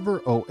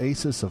 Discover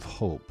Oasis of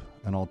Hope,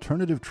 an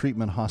alternative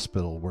treatment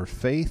hospital where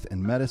faith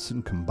and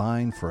medicine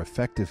combine for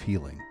effective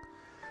healing.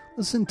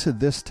 Listen to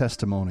this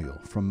testimonial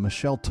from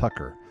Michelle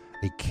Tucker,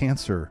 a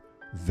cancer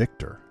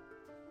victor.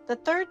 The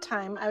third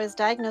time I was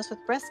diagnosed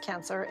with breast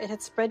cancer, it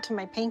had spread to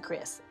my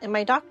pancreas, and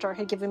my doctor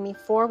had given me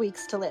 4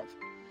 weeks to live.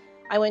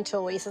 I went to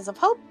Oasis of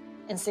Hope,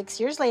 and 6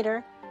 years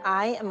later,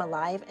 I am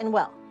alive and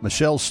well.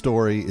 Michelle's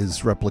story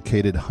is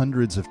replicated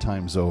hundreds of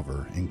times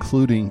over,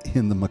 including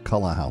in the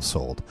McCullough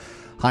household.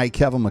 Hi,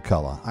 Kevin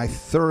McCullough. I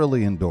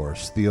thoroughly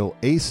endorse the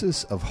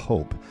Oasis of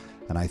Hope,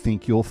 and I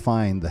think you'll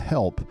find the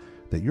help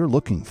that you're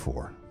looking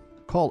for.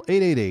 Call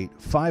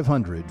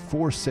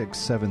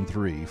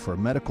 888-500-4673 for a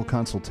medical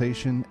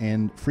consultation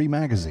and free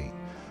magazine.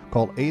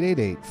 Call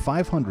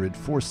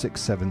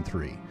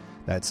 888-500-4673.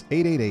 That's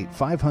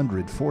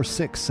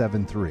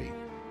 888-500-4673.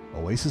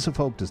 Oasis of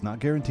Hope does not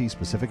guarantee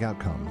specific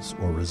outcomes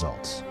or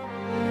results.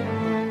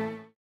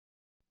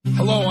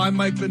 Hello, I'm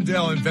Mike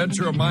Lindell,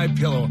 inventor of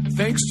MyPillow.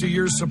 Thanks to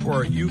your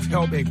support, you've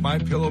helped make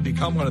MyPillow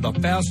become one of the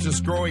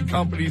fastest growing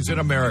companies in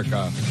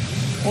America.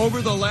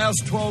 Over the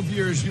last 12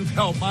 years, you've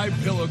helped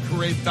MyPillow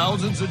create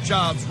thousands of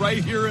jobs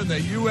right here in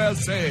the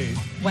USA.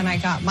 When I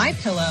got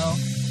MyPillow,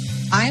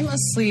 I'm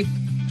asleep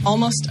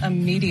almost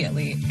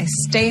immediately. I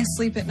stay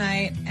asleep at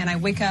night and I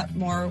wake up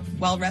more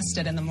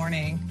well-rested in the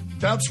morning.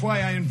 That's why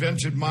I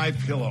invented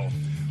MyPillow.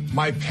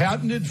 My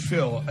patented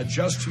fill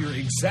adjusts to your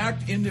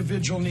exact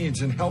individual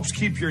needs and helps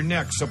keep your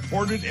neck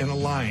supported and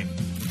aligned.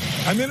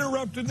 I'm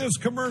interrupting this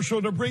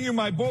commercial to bring you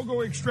my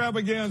BOGO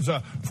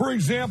extravaganza. For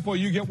example,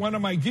 you get one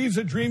of my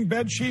Giza Dream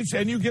bed sheets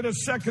and you get a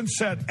second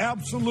set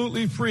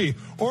absolutely free.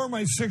 Or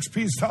my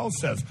 6-piece towel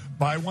sets.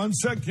 Buy one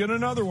set, get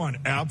another one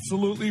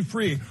absolutely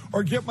free.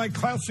 Or get my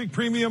classic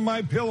premium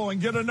MyPillow and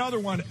get another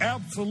one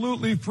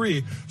absolutely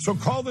free. So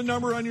call the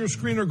number on your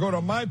screen or go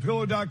to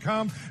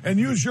MyPillow.com and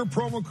use your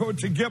promo code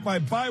to get my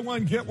buy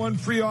one, get one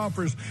free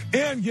offers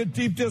and get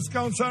deep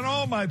discounts on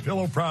all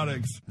MyPillow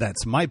products.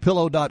 That's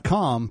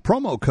MyPillow.com,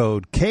 promo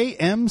code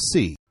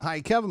KMC. Hi,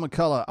 Kevin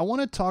McCullough. I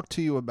want to talk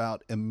to you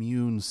about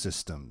immune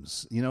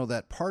systems. You know,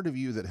 that part of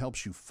you that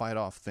helps you fight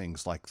off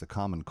things like the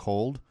common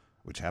cold,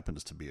 which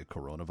happens to be a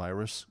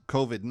coronavirus,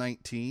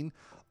 COVID-19,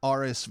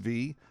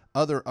 RSV,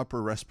 other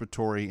upper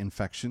respiratory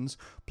infections.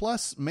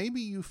 Plus,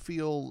 maybe you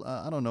feel,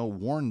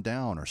 worn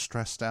down or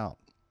stressed out.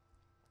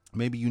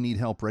 Maybe you need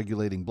help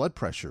regulating blood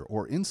pressure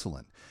or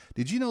insulin.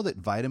 Did you know that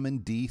vitamin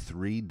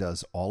D3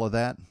 does all of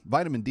that?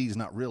 Vitamin D is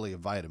not really a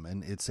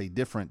vitamin. It's a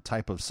different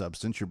type of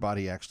substance. Your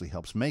body actually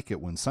helps make it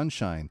when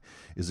sunshine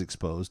is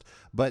exposed.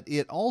 But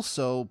it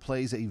also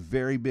plays a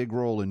very big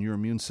role in your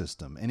immune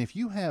system. And if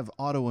you have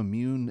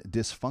autoimmune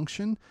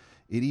dysfunction,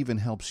 it even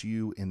helps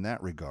you in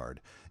that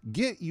regard.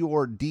 Get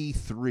your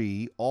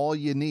D3, all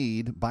you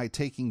need, by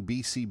taking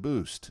BC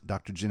Boost.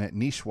 Dr. Jeanette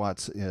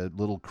Nishwat's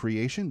little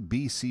creation,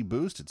 BC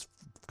Boost. It's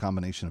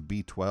combination of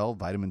B12,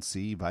 vitamin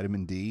C,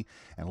 vitamin D,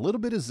 and a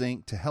little bit of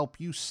zinc to help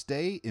you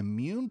stay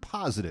immune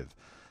positive.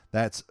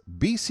 That's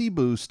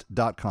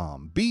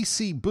bcboost.com,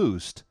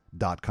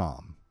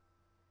 bcboost.com.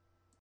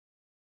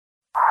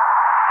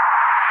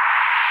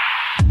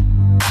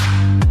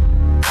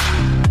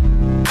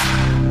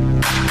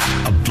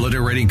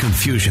 Obliterating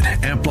confusion,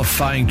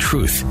 amplifying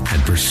truth,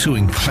 and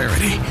pursuing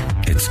clarity.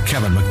 It's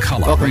Kevin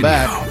McCullough. Welcome Radio.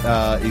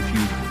 back. If you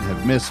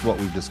have missed what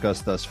we've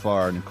discussed thus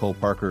far, Nicole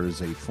Parker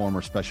is a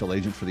former special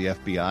agent for the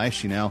FBI.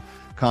 She now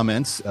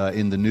comments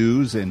in the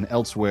news and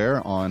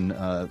elsewhere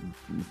on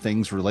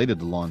things related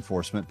to law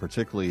enforcement,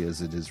 particularly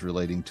as it is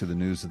relating to the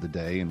news of the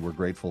day, and we're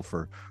grateful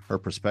for her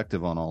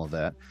perspective on all of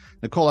that.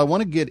 Nicole, I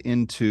want to get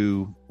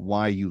into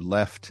why you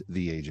left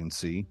the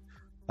agency.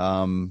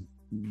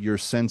 Your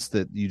sense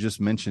that you just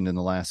mentioned in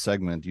the last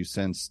segment, you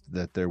sensed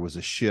that there was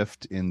a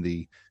shift in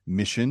the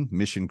mission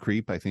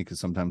creep, I think is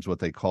sometimes what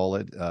they call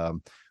it,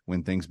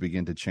 when things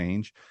begin to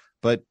change,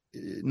 but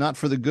not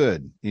for the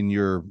good in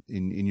your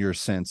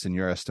sense, in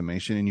your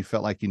estimation, and you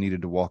felt like you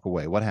needed to walk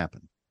away. What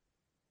happened?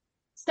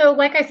 So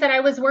like I said, I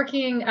was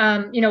working,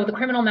 the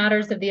criminal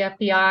matters of the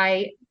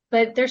FBI,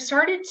 but there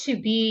started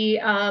to be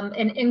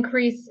an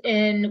increase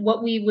in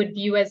what we would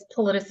view as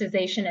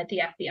politicization at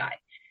the FBI.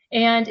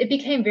 And it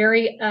became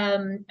very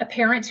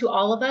apparent to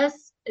all of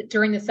us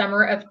during the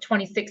summer of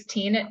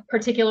 2016,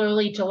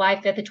 particularly July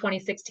 5th of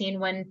 2016,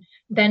 when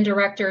then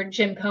Director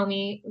Jim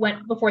Comey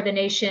went before the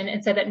nation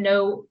and said that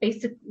no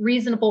basic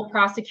reasonable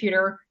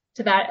prosecutor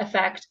to that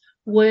effect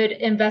would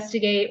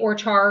investigate or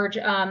charge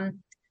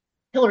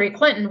Hillary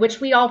Clinton, which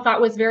we all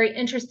thought was very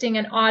interesting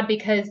and odd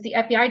because the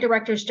FBI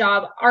director's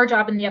job, our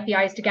job in the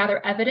FBI, is to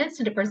gather evidence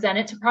and to present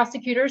it to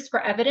prosecutors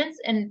for evidence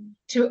and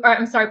present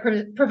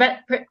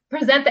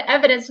the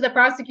evidence to the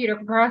prosecutor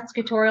for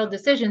prosecutorial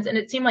decisions. And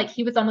it seemed like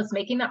he was almost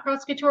making that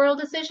prosecutorial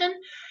decision.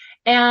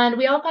 And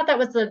we all thought that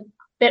was a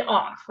bit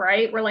off,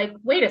 right? We're like,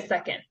 wait a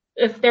second.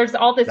 If there's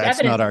all this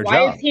evidence,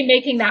 why is he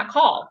making that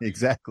call?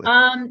 Exactly.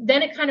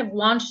 Then it kind of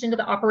launched into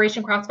the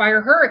Operation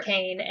Crossfire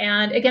Hurricane.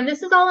 And again,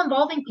 this is all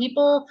involving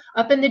people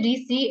up in the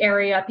DC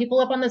area, people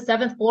up on the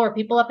 7th floor,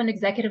 people up in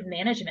executive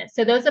management.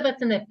 So those of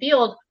us in the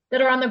field that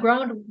are on the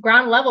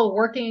ground level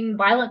working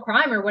violent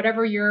crime or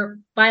whatever your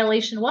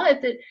violation was,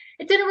 it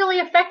didn't really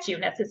affect you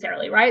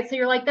necessarily, right? So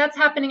you're like, that's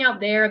happening out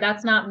there.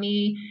 That's not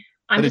me.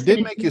 But it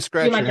did make you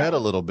scratch your head a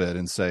little bit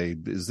and say,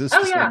 is this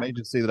the same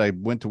agency that I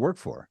went to work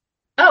for?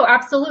 Oh,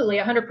 absolutely,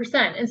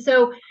 100%. And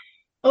so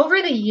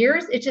over the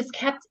years, it just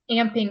kept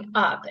amping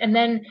up. And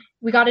then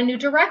we got a new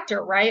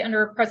director, right?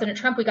 Under President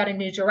Trump, we got a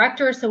new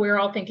director. So we were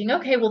all thinking,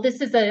 okay, well,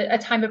 this is a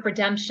time of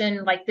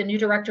redemption. Like the new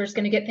director is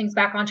going to get things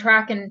back on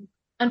track. And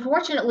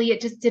unfortunately, it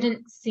just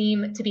didn't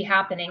seem to be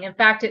happening. In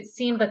fact, it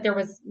seemed that there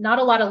was not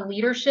a lot of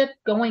leadership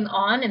going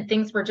on and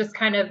things were just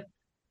kind of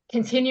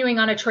continuing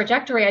on a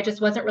trajectory I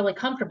just wasn't really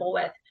comfortable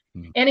with.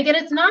 And again,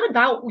 it's not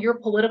about your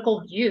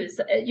political views.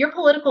 Your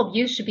political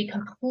views should be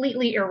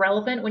completely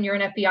irrelevant when you're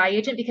an FBI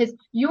agent because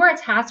you are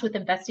tasked with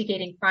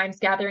investigating crimes,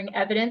 gathering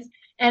evidence.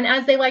 And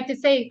as they like to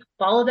say,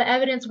 follow the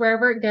evidence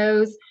wherever it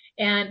goes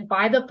and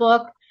buy the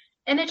book.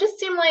 And it just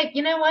seemed like,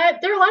 you know what?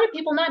 There are a lot of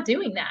people not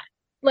doing that.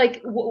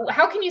 Like,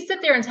 how can you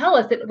sit there and tell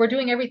us that we're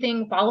doing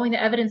everything, following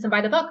the evidence and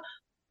buy the book?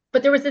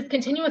 But there was this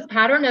continuous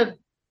pattern of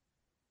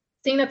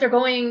seeing that they're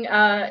going,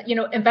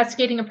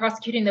 investigating and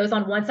prosecuting those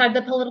on one side of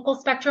the political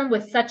spectrum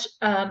with such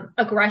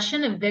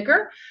aggression and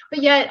vigor.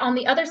 But yet on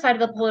the other side of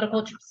the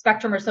political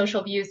spectrum or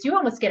social views, you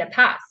almost get a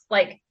pass.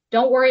 Like,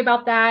 don't worry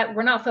about that.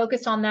 We're not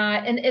focused on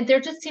that. And there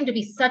just seemed to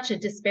be such a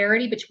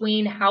disparity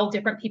between how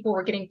different people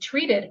were getting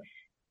treated.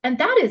 And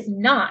that is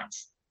not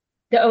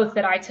the oath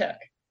that I took.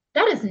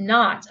 That is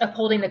not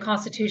upholding the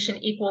Constitution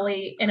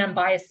equally and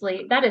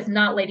unbiasedly. That is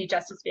not Lady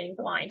Justice being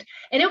blind.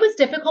 And it was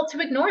difficult to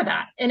ignore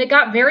that. And it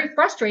got very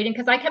frustrating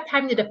because I kept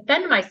having to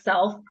defend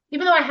myself,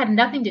 even though I had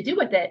nothing to do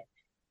with it.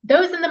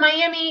 Those in the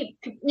Miami,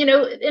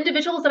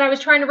 individuals that I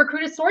was trying to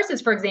recruit as sources,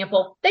 for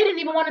example, they didn't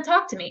even want to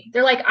talk to me.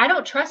 They're like, I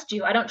don't trust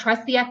you. I don't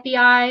trust the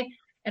FBI.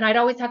 And I'd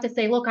always have to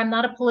say, look, I'm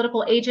not a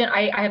political agent.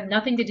 I have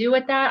nothing to do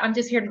with that. I'm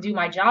just here to do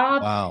my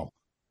job. Wow.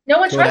 No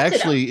one trusted them. It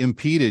actually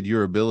impeded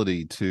your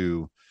ability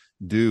to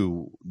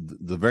do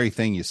the very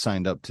thing you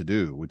signed up to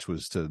do, which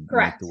was to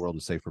make the world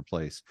a safer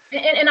place.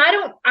 And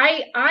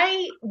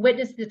I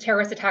witnessed the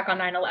terrorist attack on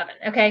 9/11.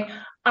 Okay.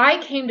 I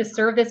came to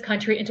serve this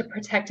country and to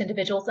protect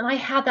individuals. And I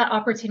had that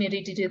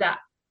opportunity to do that.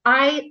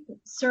 I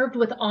served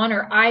with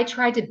honor. I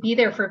tried to be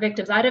there for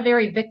victims. I had a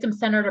very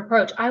victim-centered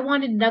approach. I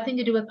wanted nothing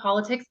to do with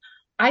politics.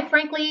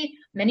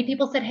 Many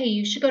people said, hey,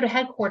 you should go to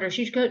headquarters.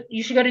 You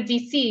should go to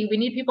DC. We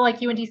need people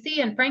like you in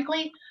DC. And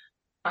frankly,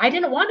 I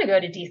didn't want to go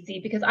to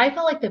DC because I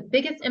felt like the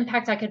biggest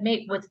impact I could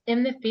make was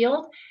in the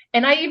field.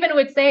 And I even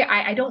would say,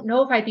 I don't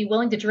know if I'd be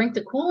willing to drink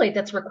the Kool-Aid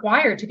that's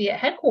required to be at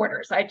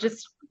headquarters.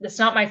 That's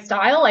not my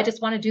style. I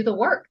just want to do the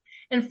work.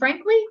 And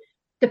frankly,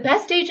 the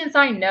best agents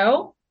I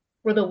know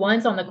were the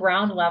ones on the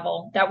ground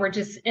level that were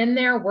just in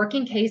there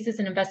working cases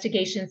and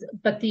investigations.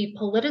 But the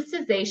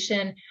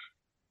politicization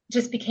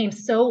just became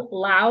so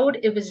loud,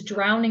 it was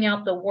drowning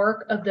out the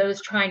work of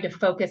those trying to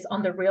focus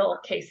on the real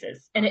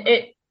cases. And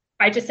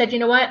I just said, you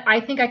know what? I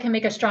think I can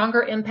make a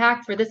stronger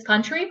impact for this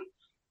country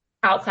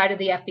outside of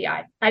the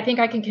FBI. I think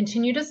I can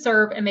continue to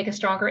serve and make a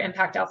stronger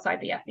impact outside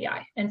the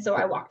FBI. And so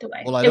I walked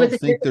away. Well, I don't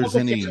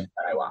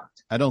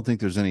think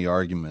there's any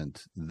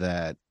argument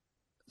that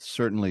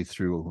certainly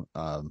through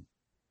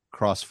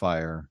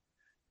Crossfire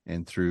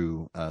and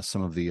through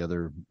some of the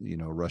other,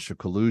 Russia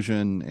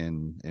collusion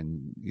and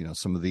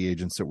some of the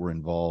agents that were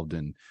involved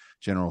in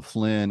General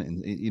Flynn.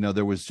 And,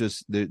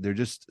 there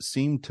just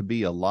seemed to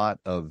be a lot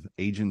of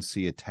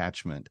agency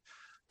attachment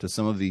to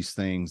some of these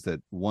things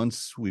that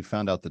once we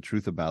found out the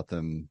truth about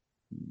them,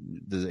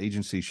 the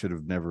agency should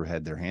have never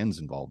had their hands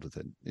involved with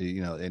it,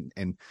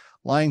 and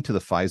lying to the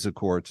FISA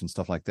courts and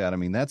stuff like that. I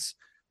mean, that's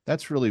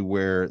really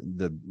where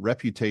the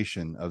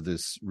reputation of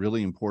this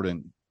really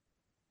important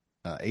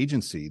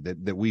agency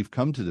that we've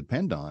come to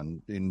depend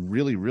on in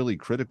really, really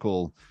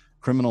critical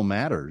criminal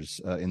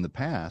matters in the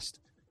past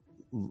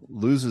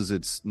loses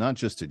its not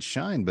just its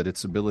shine, but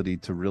its ability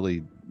to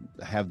really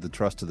have the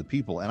trust of the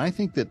people. And I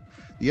think that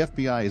the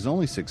FBI is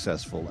only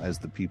successful as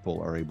the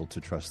people are able to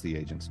trust the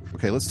agents.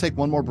 Okay, let's take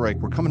one more break.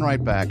 We're coming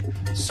right back.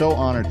 So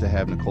honored to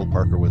have Nicole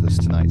Parker with us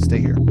tonight. Stay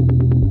here.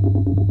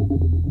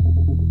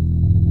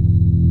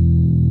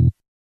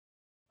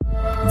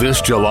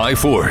 This July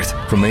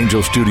 4th, from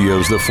Angel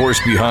Studios, the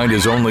force behind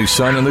His Only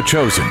Son and The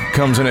Chosen,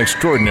 comes an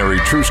extraordinary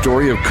true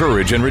story of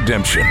courage and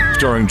redemption.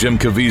 Starring Jim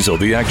Caviezel,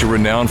 the actor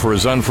renowned for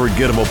his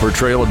unforgettable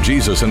portrayal of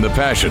Jesus in The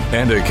Passion,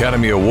 and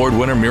Academy Award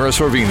winner Mira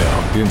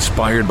Sorvino.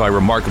 Inspired by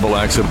remarkable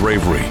acts of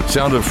bravery,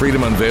 Sound of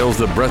Freedom unveils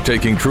the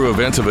breathtaking true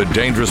events of a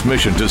dangerous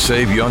mission to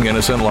save young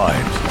innocent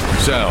lives.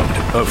 Sound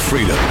of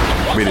Freedom.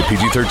 Rated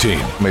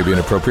PG-13. May be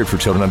inappropriate for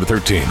children under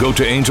 13. Go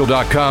to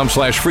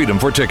angel.com/freedom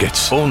for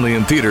tickets. Only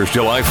in theaters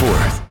July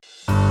 4th.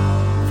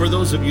 For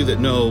those of you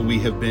that know, we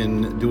have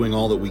been doing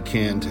all that we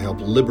can to help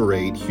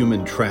liberate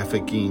human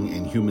trafficking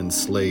and human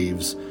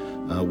slaves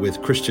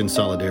with Christian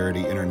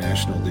Solidarity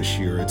International this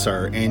year. It's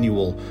our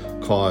annual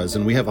cause,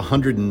 and we have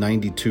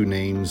 192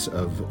 names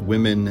of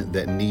women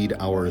that need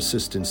our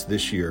assistance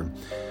this year.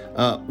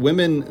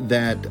 Women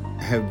that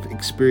have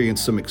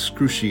experienced some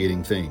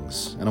excruciating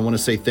things. And I want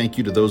to say thank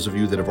you to those of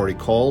you that have already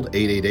called,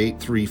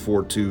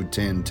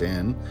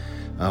 888-342-1010.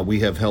 We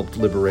have helped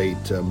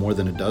liberate more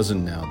than a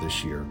dozen now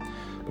this year.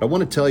 But I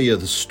want to tell you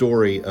the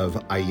story of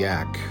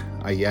Ayak.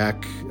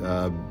 Ayak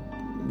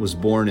was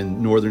born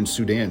in northern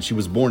Sudan. She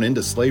was born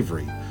into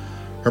slavery.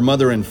 Her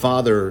mother and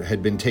father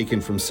had been taken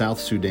from South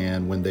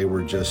Sudan when they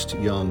were just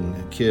young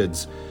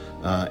kids.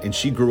 And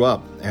she grew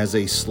up as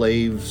a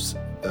slave's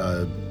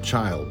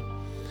child.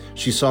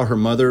 She saw her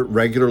mother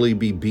regularly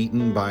be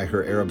beaten by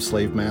her Arab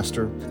slave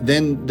master.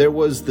 Then there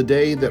was the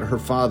day that her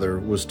father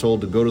was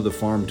told to go to the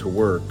farm to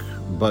work,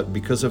 but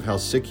because of how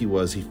sick he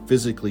was, he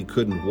physically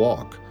couldn't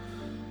walk.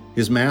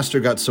 His master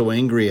got so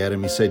angry at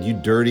him, he said, "You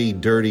dirty,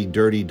 dirty,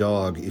 dirty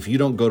dog. If you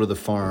don't go to the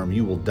farm,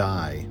 you will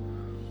die."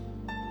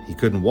 He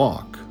couldn't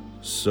walk,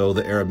 so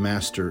the Arab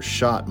master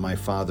shot my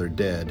father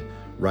dead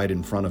right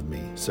in front of me,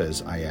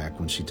 says Ayak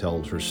when she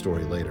tells her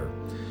story later.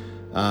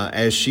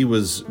 As she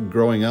was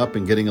growing up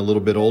and getting a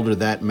little bit older,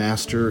 that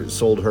master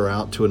sold her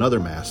out to another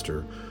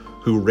master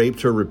who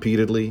raped her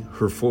repeatedly,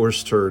 who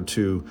forced her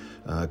to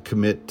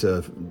commit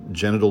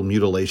genital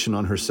mutilation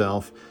on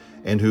herself,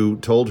 and who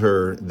told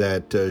her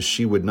that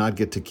she would not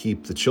get to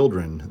keep the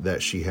children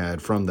that she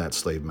had from that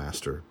slave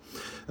master.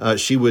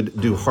 She would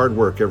do hard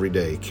work every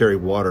day, carry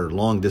water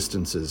long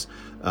distances,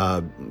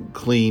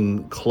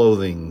 clean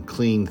clothing,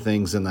 clean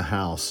things in the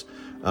house,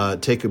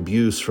 take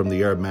abuse from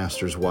the Arab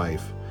master's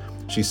wife.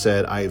 She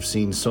said, "I have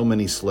seen so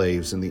many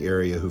slaves in the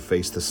area who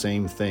face the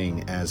same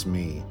thing as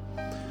me."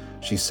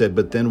 She said,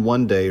 "But then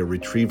one day a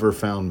retriever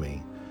found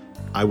me.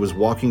 I was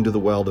walking to the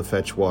well to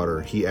fetch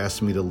water. He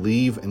asked me to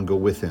leave and go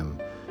with him.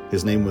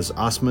 His name was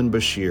Osman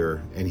Bashir,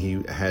 and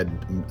he had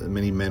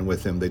many men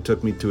with him. They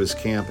took me to his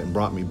camp and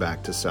brought me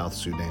back to South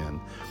Sudan."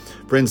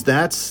 Friends,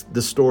 that's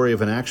the story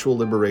of an actual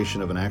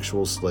liberation of an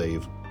actual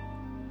slave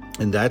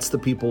And that's the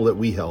people that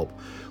we help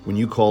when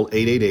you call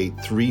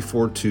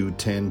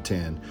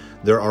 888-342-1010.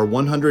 There are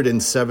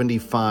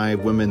 175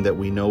 women that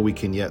we know we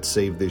can yet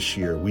save this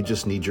year. We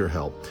just need your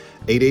help.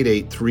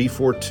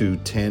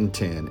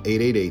 888-342-1010.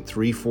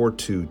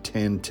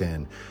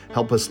 888-342-1010.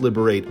 Help us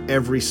liberate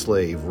every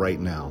slave right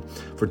now.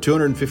 For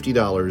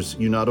 $250,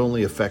 you not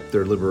only affect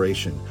their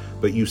liberation,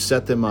 but you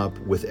set them up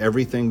with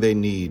everything they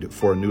need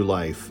for a new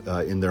life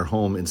in their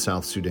home in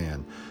South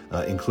Sudan,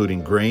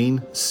 including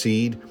grain,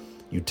 seed,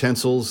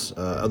 utensils,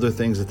 other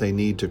things that they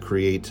need to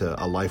create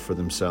a life for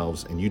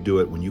themselves. And you do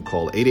it when you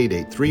call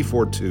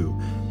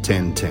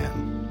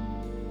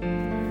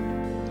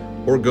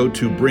 888-342-1010. Or go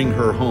to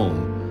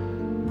bringherhome.org.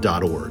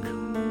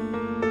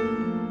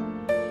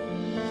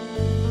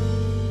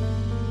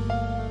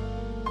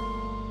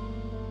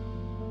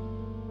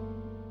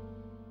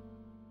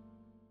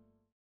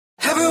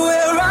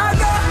 Everywhere I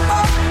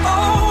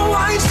go,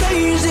 I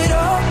change it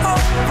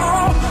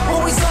up,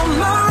 always on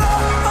my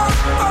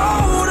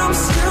road, I'm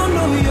still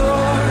New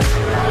York.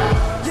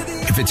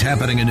 If it's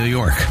happening in New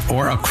York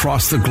or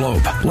across the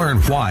globe,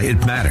 learn why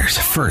it matters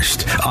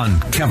first on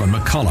Kevin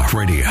McCullough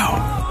Radio.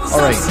 All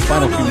right,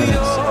 final few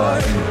minutes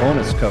in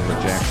bonus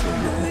coverage,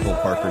 actually. Nicole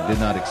Parker did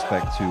not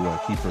expect to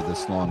keep her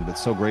this long, but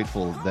so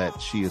grateful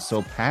that she is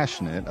so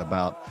passionate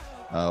about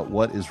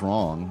what is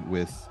wrong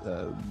with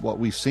what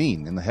we've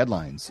seen in the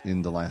headlines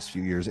in the last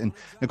few years. And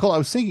Nicole, I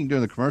was thinking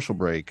during the commercial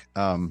break,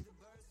 there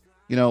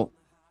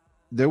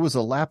was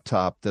a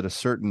laptop that a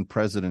certain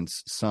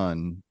president's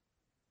son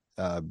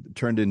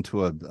turned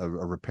into a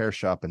repair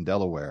shop in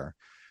Delaware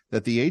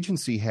that the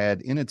agency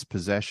had in its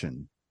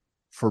possession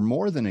for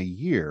more than a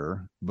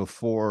year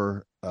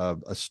before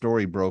a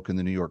story broke in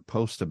the New York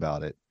Post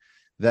about it,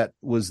 that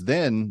was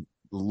then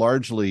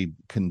largely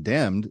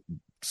condemned,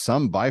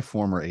 some by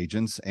former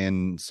agents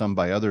and some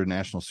by other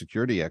national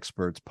security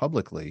experts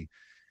publicly.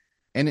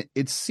 And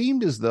it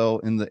seemed as though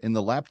in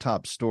the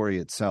laptop story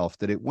itself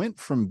that it went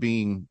from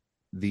being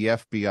the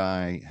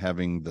FBI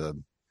having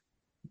the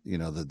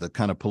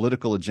kind of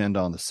political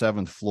agenda on the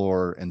 7th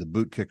floor and the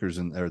boot kickers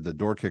or the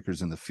door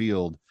kickers in the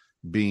field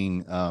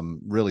being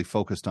really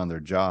focused on their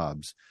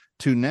jobs,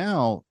 to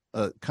now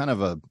kind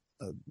of a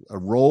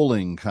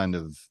rolling kind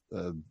of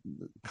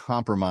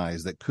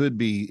compromise that could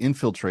be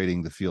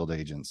infiltrating the field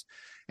agents.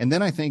 And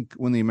then I think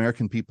when the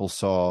American people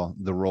saw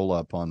the roll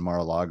up on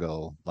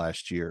Mar-a-Lago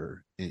last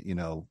year,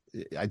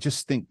 I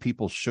just think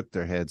people shook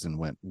their heads and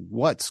went,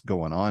 what's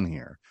going on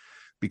here?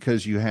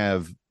 Because you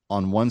have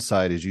on one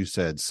side, as you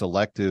said,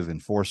 selective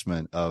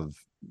enforcement of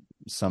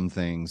some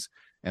things,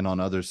 and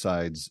on other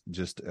sides,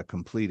 just a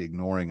complete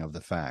ignoring of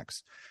the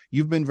facts.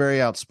 You've been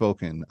very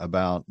outspoken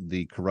about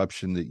the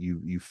corruption that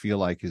you feel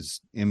like is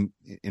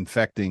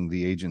infecting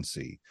the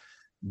agency.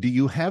 Do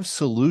you have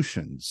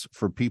solutions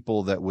for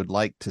people that would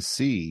like to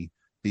see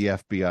the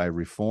FBI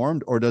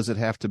reformed, or does it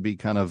have to be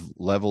kind of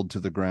leveled to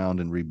the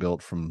ground and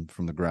rebuilt from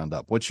the ground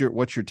up? What's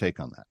your take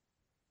on that?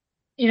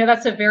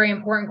 That's a very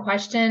important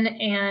question,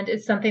 and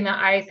it's something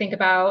that I think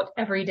about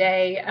every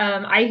day.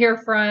 I hear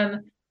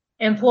from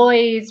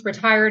employees,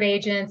 retired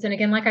agents, and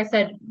again, like I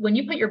said, when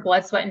you put your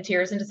blood, sweat, and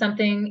tears into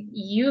something,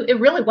 it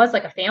really was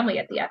like a family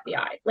at the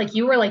FBI. Like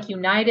you were like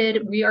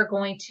united. We are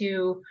going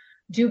to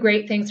do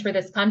great things for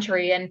this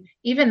country, and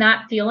even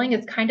that feeling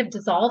is kind of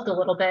dissolved a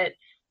little bit.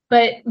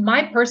 But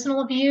my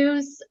personal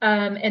views,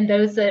 and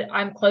those that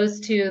I'm close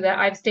to, that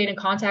I've stayed in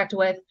contact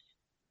with,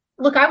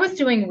 look, I was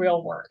doing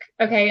real work.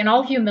 Okay. In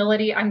all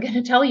humility, I'm going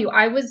to tell you,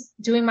 I was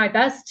doing my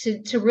best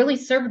to really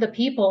serve the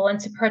people and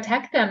to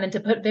protect them and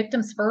to put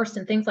victims first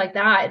and things like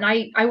that. And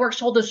I work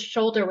shoulder to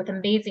shoulder with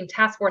amazing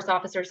task force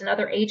officers and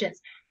other agents.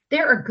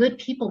 There are good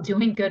people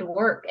doing good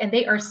work, and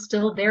they are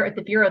still there at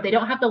the Bureau. They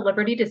don't have the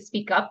liberty to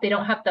speak up. They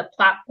don't have the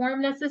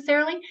platform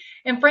necessarily.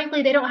 And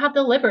frankly, they don't have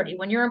the liberty.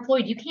 When you're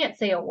employed, you can't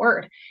say a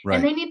word. Right.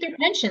 And they need their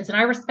pensions, and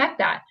I respect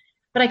that.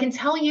 But I can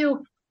tell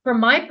you, from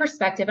my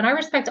perspective, and I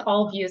respect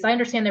all views, I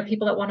understand there are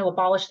people that want to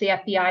abolish the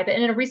FBI, but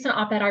in a recent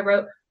op-ed I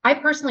wrote, I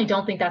personally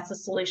don't think that's the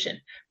solution.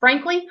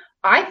 Frankly,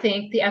 I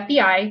think the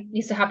FBI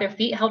needs to have their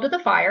feet held to the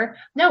fire.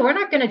 No, we're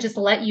not going to just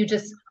let you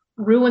just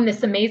ruin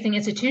this amazing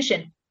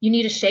institution. You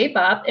need to shape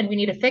up, and we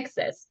need to fix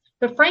this.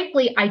 But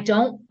frankly, I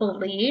don't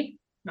believe,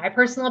 my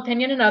personal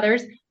opinion and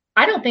others,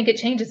 I don't think it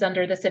changes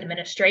under this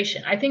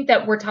administration. I think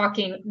that we're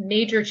talking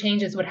major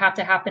changes would have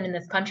to happen in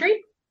this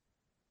country,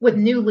 with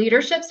new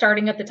leadership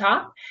starting at the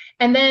top.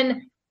 And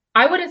then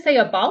I wouldn't say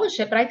abolish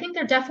it, but I think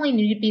there definitely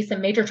need to be some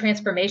major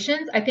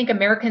transformations. I think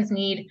Americans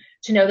need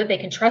to know that they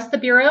can trust the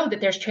Bureau, that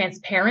there's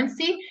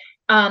transparency,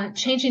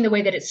 changing the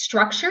way that it's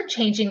structured,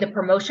 changing the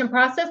promotion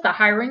process, the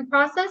hiring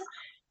process,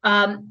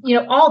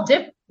 all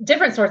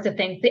different sorts of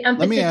things. The emphasis.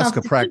 Let me ask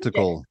a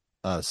practical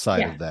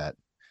side of that.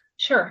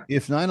 Sure.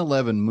 If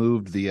 9/11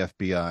 moved the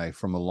FBI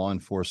from a law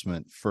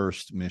enforcement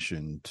first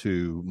mission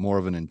to more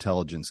of an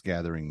intelligence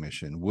gathering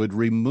mission, would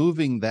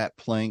removing that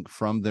plank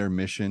from their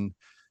mission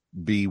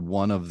be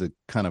one of the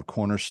kind of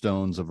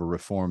cornerstones of a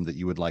reform that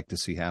you would like to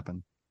see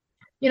happen?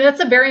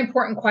 That's a very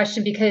important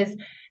question, because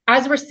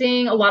as we're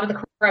seeing a lot of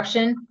the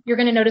corruption, you're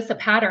going to notice a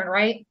pattern,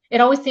 right?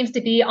 It always seems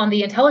to be on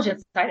the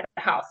intelligence side of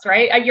the house,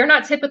 right? You're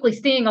not typically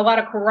seeing a lot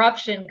of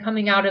corruption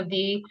coming out of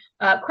the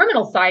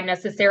criminal side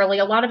necessarily.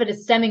 A lot of it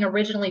is stemming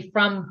originally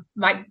from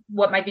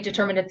what might be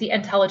determined as the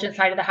intelligence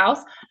side of the house.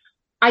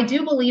 I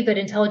do believe that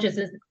intelligence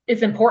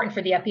is important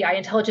for the FBI,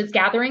 intelligence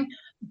gathering,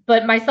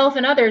 but myself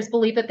and others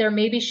believe that there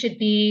maybe should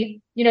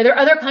be, there are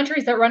other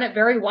countries that run it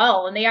very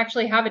well, and they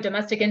actually have a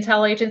domestic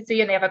intel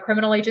agency and they have a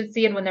criminal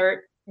agency, and when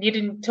they're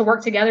needing to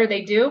work together,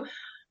 they do.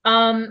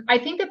 I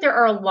think that there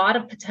are a lot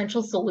of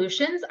potential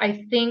solutions.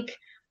 I think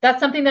that's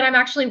something that I'm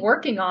actually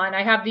working on.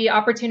 I have the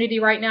opportunity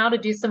right now to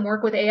do some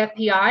work with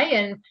AFPI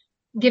and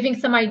giving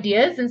some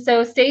ideas. And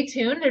so stay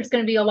tuned. There's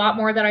going to be a lot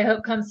more that I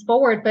hope comes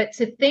forward. But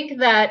to think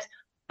that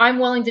I'm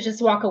willing to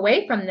just walk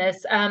away from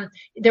this.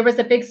 There was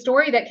a big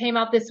story that came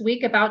out this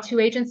week about 2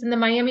 agents in the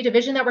Miami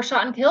division that were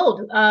shot and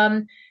killed.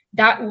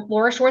 That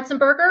Laura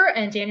Schwarzenberger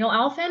and Daniel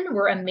Alfin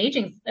were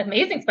amazing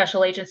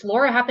special agents.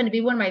 Laura happened to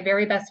be one of my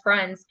very best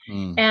friends.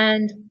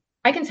 And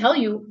I can tell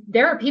you,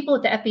 there are people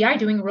at the FBI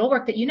doing real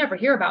work that you never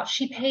hear about.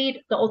 She paid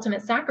the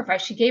ultimate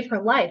sacrifice. She gave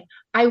her life.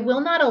 I will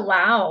not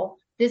allow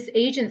this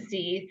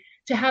agency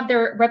to have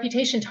their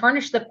reputation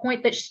tarnished to the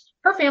point that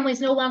her family is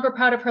no longer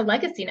proud of her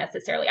legacy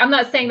necessarily. I'm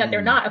not saying that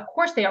they're not. Of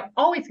course, they are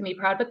always going to be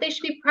proud, but they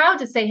should be proud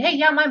to say, hey,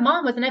 yeah, my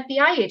mom was an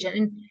FBI agent,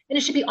 and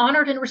it should be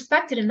honored and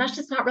respected. And that's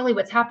just not really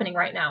what's happening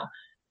right now.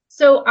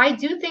 So I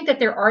do think that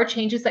there are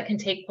changes that can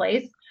take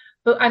place,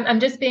 but I'm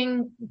just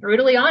being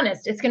brutally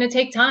honest. It's going to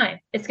take time.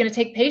 It's going to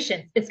take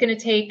patience. It's going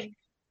to take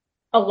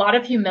a lot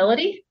of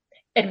humility,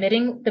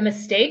 admitting the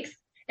mistakes.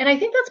 And I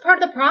think that's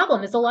part of the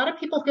problem is a lot of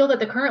people feel that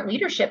the current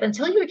leadership,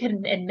 until you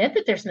can admit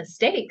that there's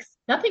mistakes,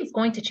 nothing's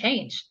going to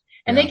change.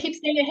 And they keep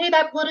saying, hey,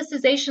 that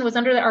politicization was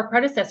under our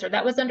predecessor.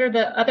 That was under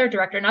the other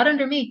director, not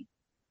under me.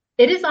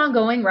 It is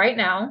ongoing right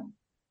now.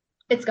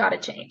 It's got to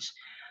change.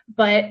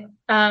 But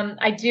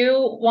I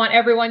do want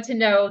everyone to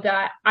know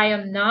that I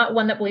am not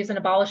one that believes in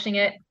abolishing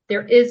it.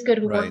 There is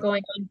good work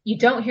going on. You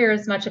don't hear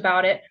as much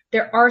about it.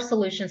 There are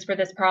solutions for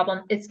this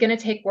problem. It's going to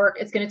take work.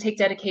 It's going to take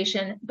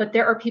dedication. But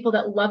there are people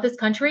that love this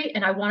country,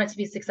 and I want it to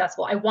be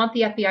successful. I want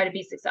the FBI to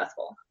be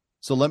successful.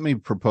 So let me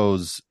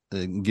propose,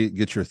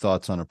 get your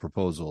thoughts on a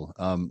proposal.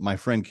 My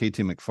friend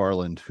Katie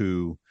McFarland,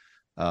 who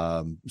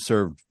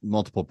served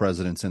multiple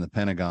presidents in the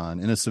Pentagon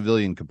in a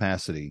civilian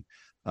capacity,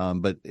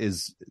 but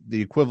is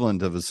the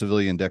equivalent of a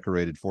civilian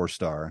decorated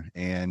 4-star.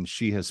 And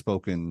she has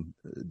spoken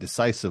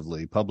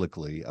decisively,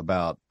 publicly,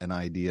 about an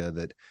idea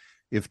that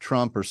if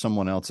Trump or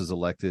someone else is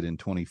elected in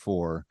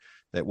 2024,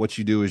 that what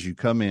you do is you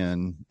come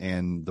in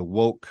and the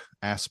woke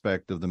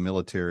aspect of the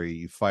military,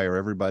 you fire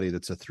everybody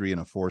that's a 3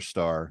 and a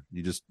 4-star.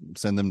 You just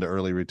send them to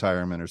early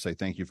retirement or say,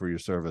 thank you for your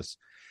service.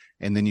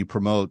 And then you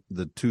promote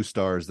the 2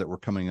 stars that were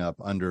coming up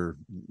under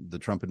the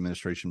Trump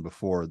administration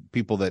before,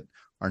 people that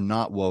are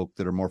not woke,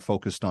 that are more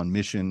focused on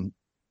mission,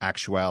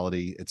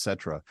 actuality,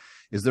 etc.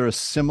 Is there a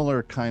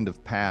similar kind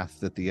of path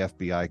that the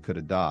FBI could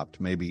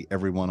adopt? Maybe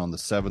everyone on the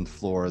 7th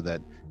floor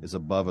that is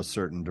above a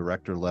certain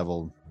director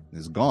level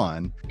is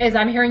gone. As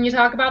I'm hearing you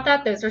talk about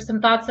that, those are some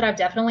thoughts that I've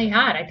definitely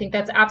had. I think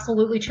that's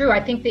absolutely true.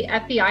 I think the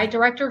FBI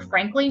director,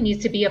 frankly,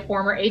 needs to be a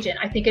former agent.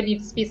 I think it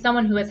needs to be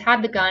someone who has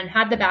had the gun,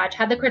 had the badge,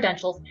 had the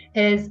credentials,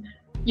 has,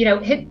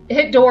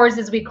 hit doors,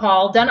 as we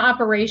call, done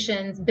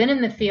operations, been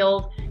in the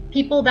field,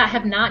 people that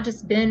have not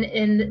just been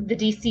in the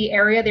DC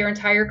area their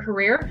entire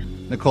career.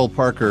 Nicole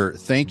Parker,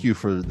 thank you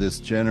for this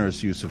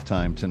generous use of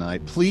time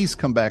tonight. Please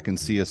come back and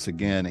see us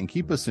again and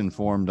keep us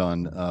informed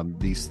on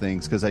these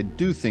things, because I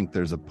do think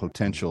there's a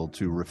potential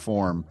to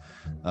reform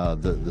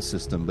the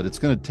system, but it's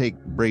going to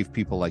take brave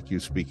people like you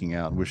speaking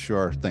out. We're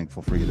sure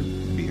thankful for you to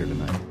be here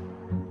tonight.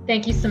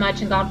 Thank you so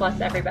much, and God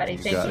bless everybody.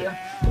 Thank you.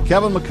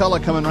 Kevin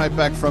McCullough coming right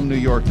back from New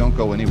York. Don't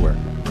go anywhere.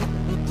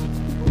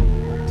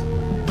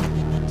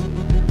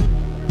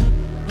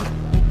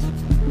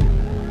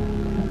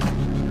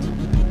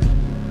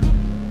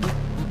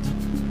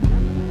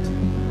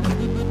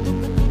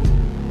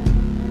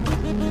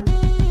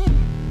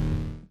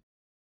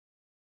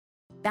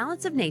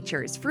 Balance of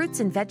Nature's fruits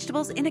and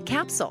vegetables in a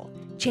capsule,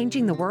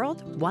 changing the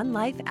world one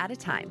life at a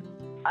time.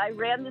 I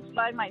ran this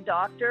by my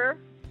doctor.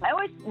 I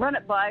always run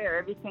it by her,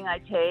 everything I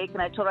take,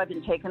 and I told her I've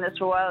been taking this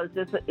for a while. Is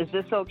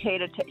this okay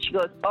to take? She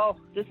goes, oh,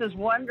 this is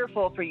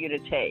wonderful for you to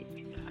take.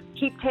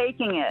 Keep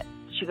taking it.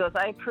 She goes,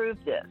 I approve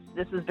this.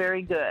 This is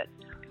very good.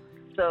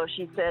 So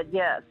she said,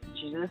 yes.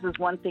 This is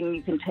one thing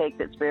you can take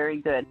that's very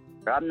good.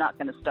 I'm not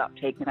going to stop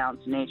taking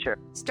Balance of Nature.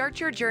 Start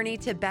your journey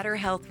to better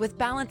health with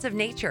Balance of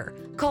Nature.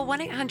 Call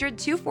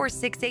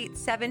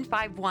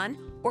 1-800-246-8751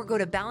 or go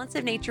to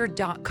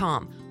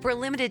balanceofnature.com. For a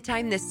limited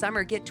time this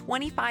summer, get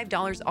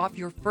 $25 off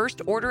your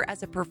first order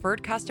as a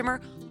preferred customer,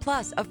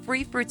 plus a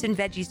free fruits and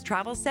veggies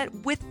travel set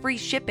with free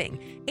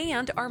shipping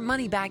and our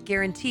money-back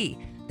guarantee.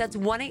 That's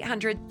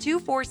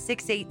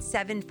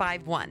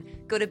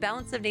 1-800-246-8751. Go to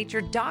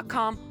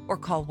balanceofnature.com or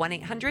call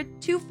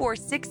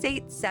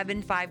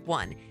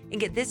 1-800-246-8751 and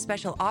get this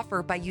special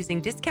offer by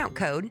using discount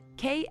code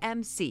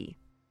KMC.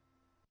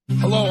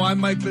 Hello, I'm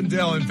Mike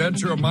Lindell,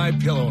 inventor of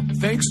MyPillow.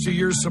 Thanks to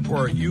your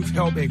support, you've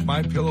helped make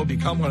MyPillow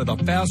become one of the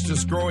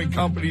fastest growing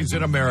companies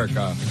in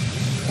America.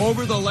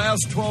 Over the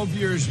last 12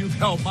 years, you've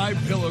helped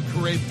MyPillow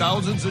create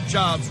thousands of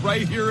jobs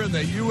right here in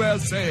the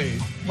USA.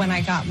 When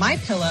I got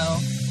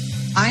MyPillow,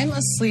 I'm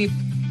asleep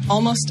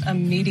almost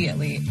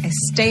immediately. I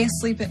stay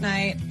asleep at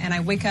night, and I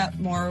wake up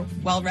more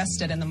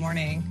well-rested in the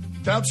morning.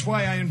 That's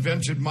why I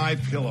invented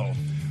MyPillow.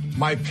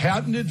 My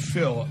patented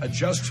fill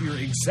adjusts to your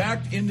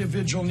exact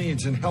individual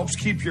needs and helps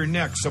keep your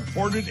neck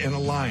supported and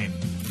aligned.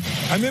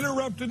 I'm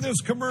interrupting this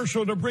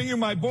commercial to bring you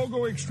my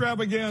BOGO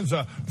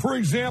extravaganza. For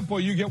example,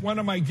 you get one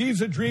of my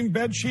Giza Dream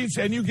bed sheets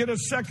and you get a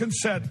second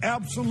set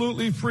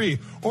absolutely free.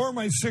 Or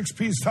my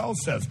 6-piece towel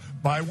sets.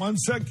 Buy one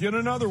set, get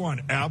another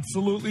one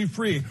absolutely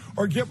free.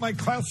 Or get my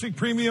classic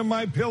premium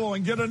MyPillow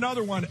and get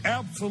another one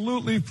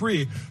absolutely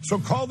free. So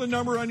call the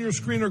number on your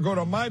screen or go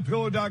to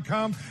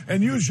MyPillow.com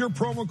and use your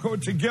promo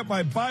code to get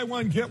my buy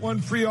one, get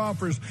one free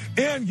offers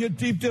and get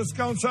deep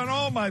discounts on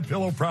all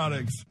MyPillow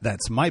products.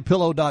 That's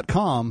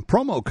MyPillow.com,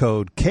 promo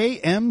code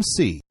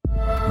KMC.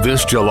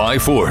 This July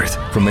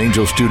 4th, from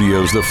Angel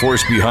Studios, the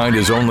force behind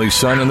His only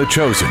Son and The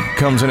Chosen,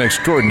 comes an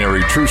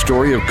extraordinary true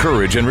story of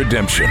courage and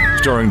redemption.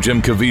 Starring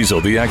Jim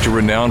Caviezel, the actor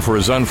renowned for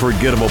his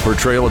unforgettable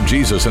portrayal of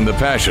Jesus in The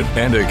Passion,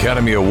 and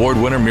Academy Award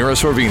winner Mira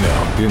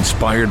Sorvino.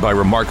 Inspired by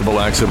remarkable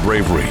acts of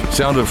bravery,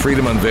 Sound of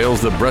Freedom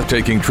unveils the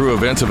breathtaking true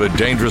events of a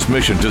dangerous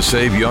mission to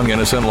save young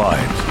innocent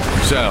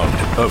lives. Sound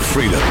of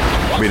Freedom.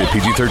 Rated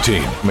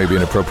PG-13. May be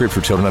inappropriate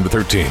for children under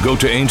 13. Go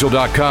to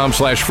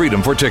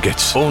angel.com/freedom for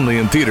tickets. Only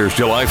in theaters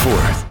July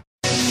 4th.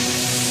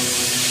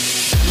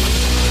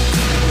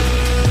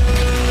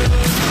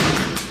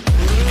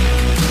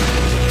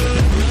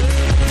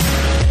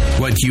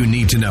 What you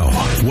need to know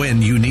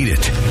when you need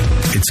it.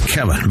 It's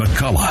Kevin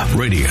McCullough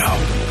Radio.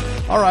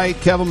 All right,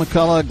 Kevin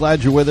McCullough,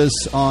 glad you're with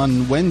us.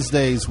 On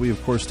Wednesdays, we,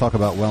 of course, talk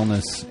about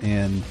wellness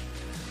and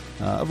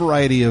a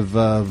variety of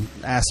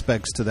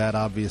aspects to that,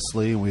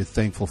 obviously. We're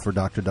thankful for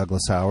Dr.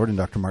 Douglas Howard and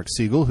Dr. Mark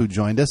Siegel, who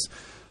joined us.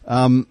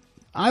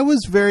 I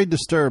was very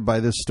disturbed by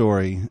this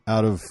story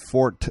out of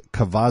Fort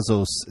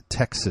Cavazos,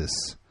 Texas,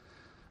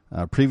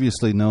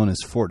 previously known as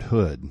Fort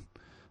Hood.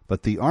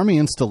 But the Army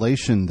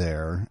installation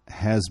there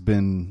has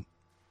been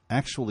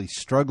actually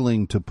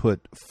struggling to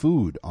put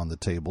food on the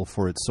table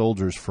for its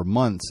soldiers for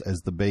months as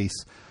the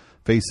base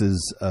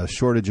faces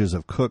shortages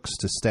of cooks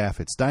to staff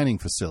its dining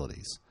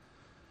facilities.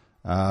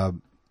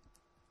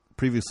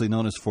 Previously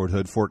known as Fort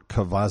Hood, Fort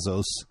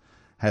Cavazos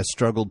has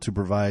struggled to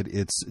provide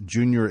its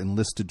junior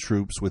enlisted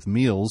troops with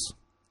meals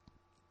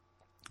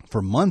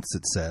for months,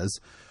 it says,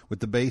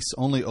 with the base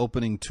only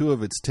opening 2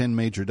 of its 10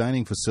 major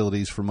dining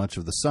facilities for much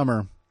of the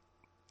summer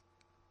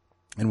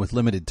and with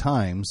limited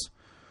times,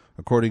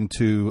 according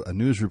to a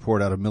news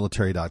report out of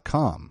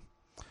military.com.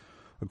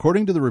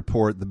 According to the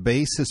report, the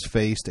base has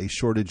faced a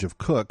shortage of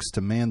cooks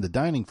to man the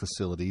dining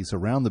facilities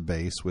around the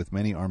base, with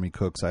many Army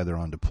cooks either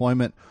on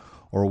deployment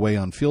or away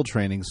on field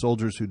training.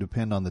 Soldiers who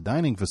depend on the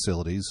dining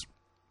facilities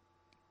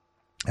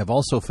have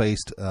also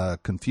faced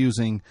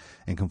confusing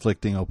and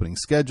conflicting opening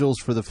schedules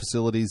for the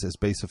facilities as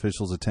base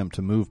officials attempt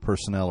to move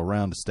personnel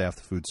around to staff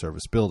the food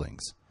service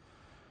buildings.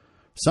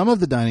 Some of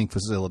the dining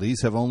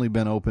facilities have only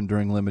been open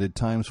during limited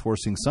times,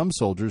 forcing some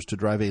soldiers to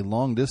drive a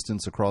long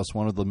distance across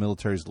one of the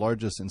military's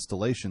largest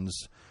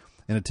installations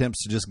in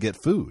attempts to just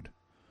get food.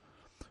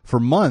 For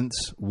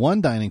months,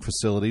 one dining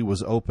facility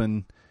was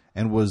open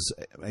and was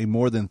a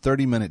more than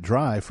 30-minute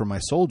drive for my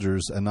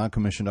soldiers, a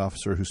non-commissioned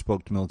officer who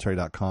spoke to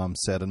military.com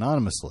said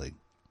anonymously.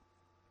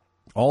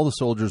 All the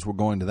soldiers were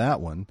going to that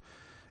one.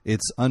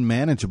 It's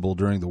unmanageable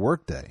during the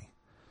workday.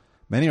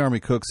 Many Army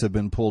cooks have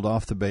been pulled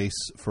off the base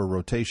for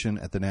rotation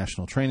at the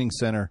National Training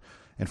Center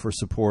and for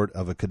support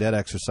of a cadet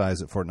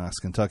exercise at Fort Knox,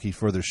 Kentucky,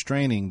 further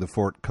straining the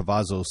Fort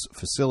Cavazos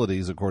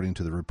facilities, according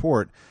to the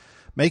report.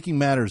 Making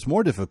matters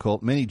more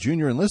difficult, many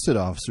junior enlisted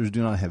officers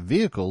do not have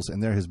vehicles,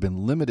 and there has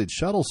been limited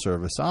shuttle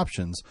service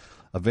options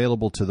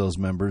available to those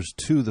members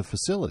to the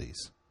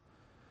facilities.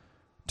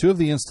 2 of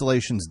the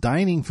installation's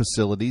dining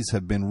facilities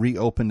have been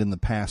reopened in the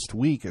past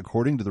week,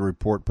 according to the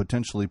report,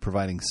 potentially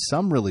providing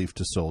some relief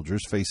to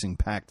soldiers facing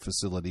packed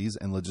facilities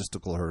and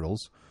logistical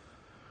hurdles.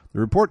 The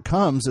report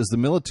comes as the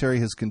military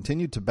has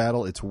continued to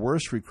battle its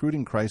worst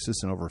recruiting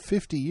crisis in over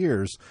 50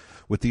 years,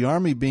 with the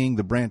Army being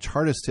the branch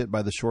hardest hit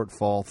by the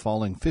shortfall,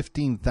 falling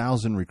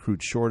 15,000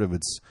 recruits short of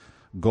its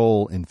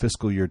goal in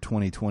fiscal year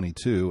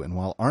 2022. And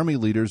while Army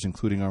leaders,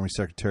 including Army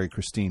Secretary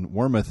Christine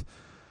Wormuth,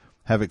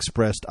 have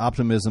expressed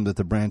optimism that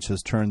the branch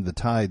has turned the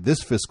tide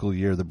this fiscal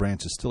year, the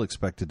branch is still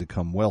expected to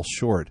come well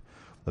short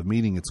of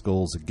meeting its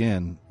goals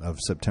again of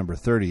September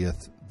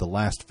 30th, the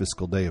last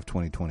fiscal day of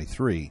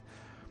 2023.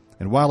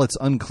 And while it's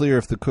unclear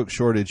if the cook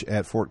shortage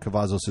at Fort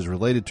Cavazos is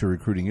related to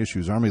recruiting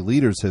issues, Army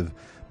leaders have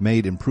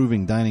made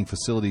improving dining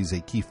facilities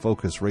a key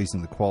focus,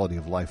 raising the quality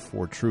of life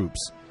for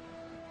troops,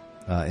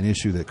 an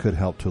issue that could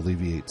help to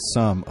alleviate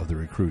some of the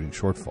recruiting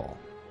shortfall.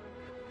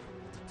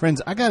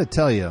 Friends, I got to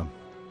tell you,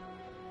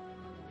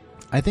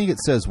 I think it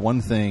says one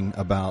thing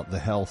about the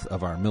health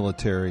of our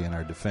military and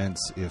our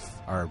defense if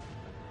our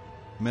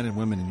men and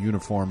women in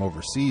uniform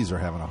overseas are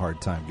having a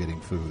hard time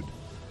getting food.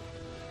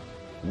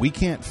 We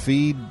can't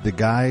feed the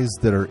guys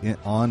that are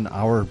on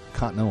our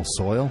continental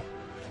soil.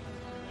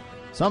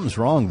 Something's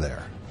wrong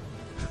there.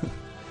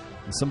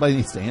 And somebody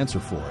needs to answer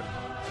for it.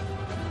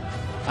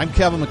 I'm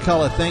Kevin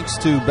McCullough. Thanks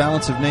to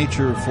Balance of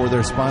Nature for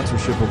their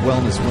sponsorship of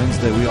Wellness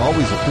Wednesday. We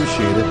always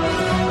appreciate it.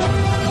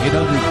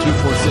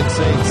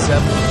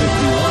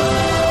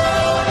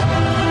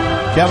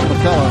 800-246-8751. Kevin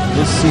McCullough.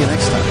 We'll see you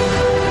next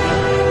time.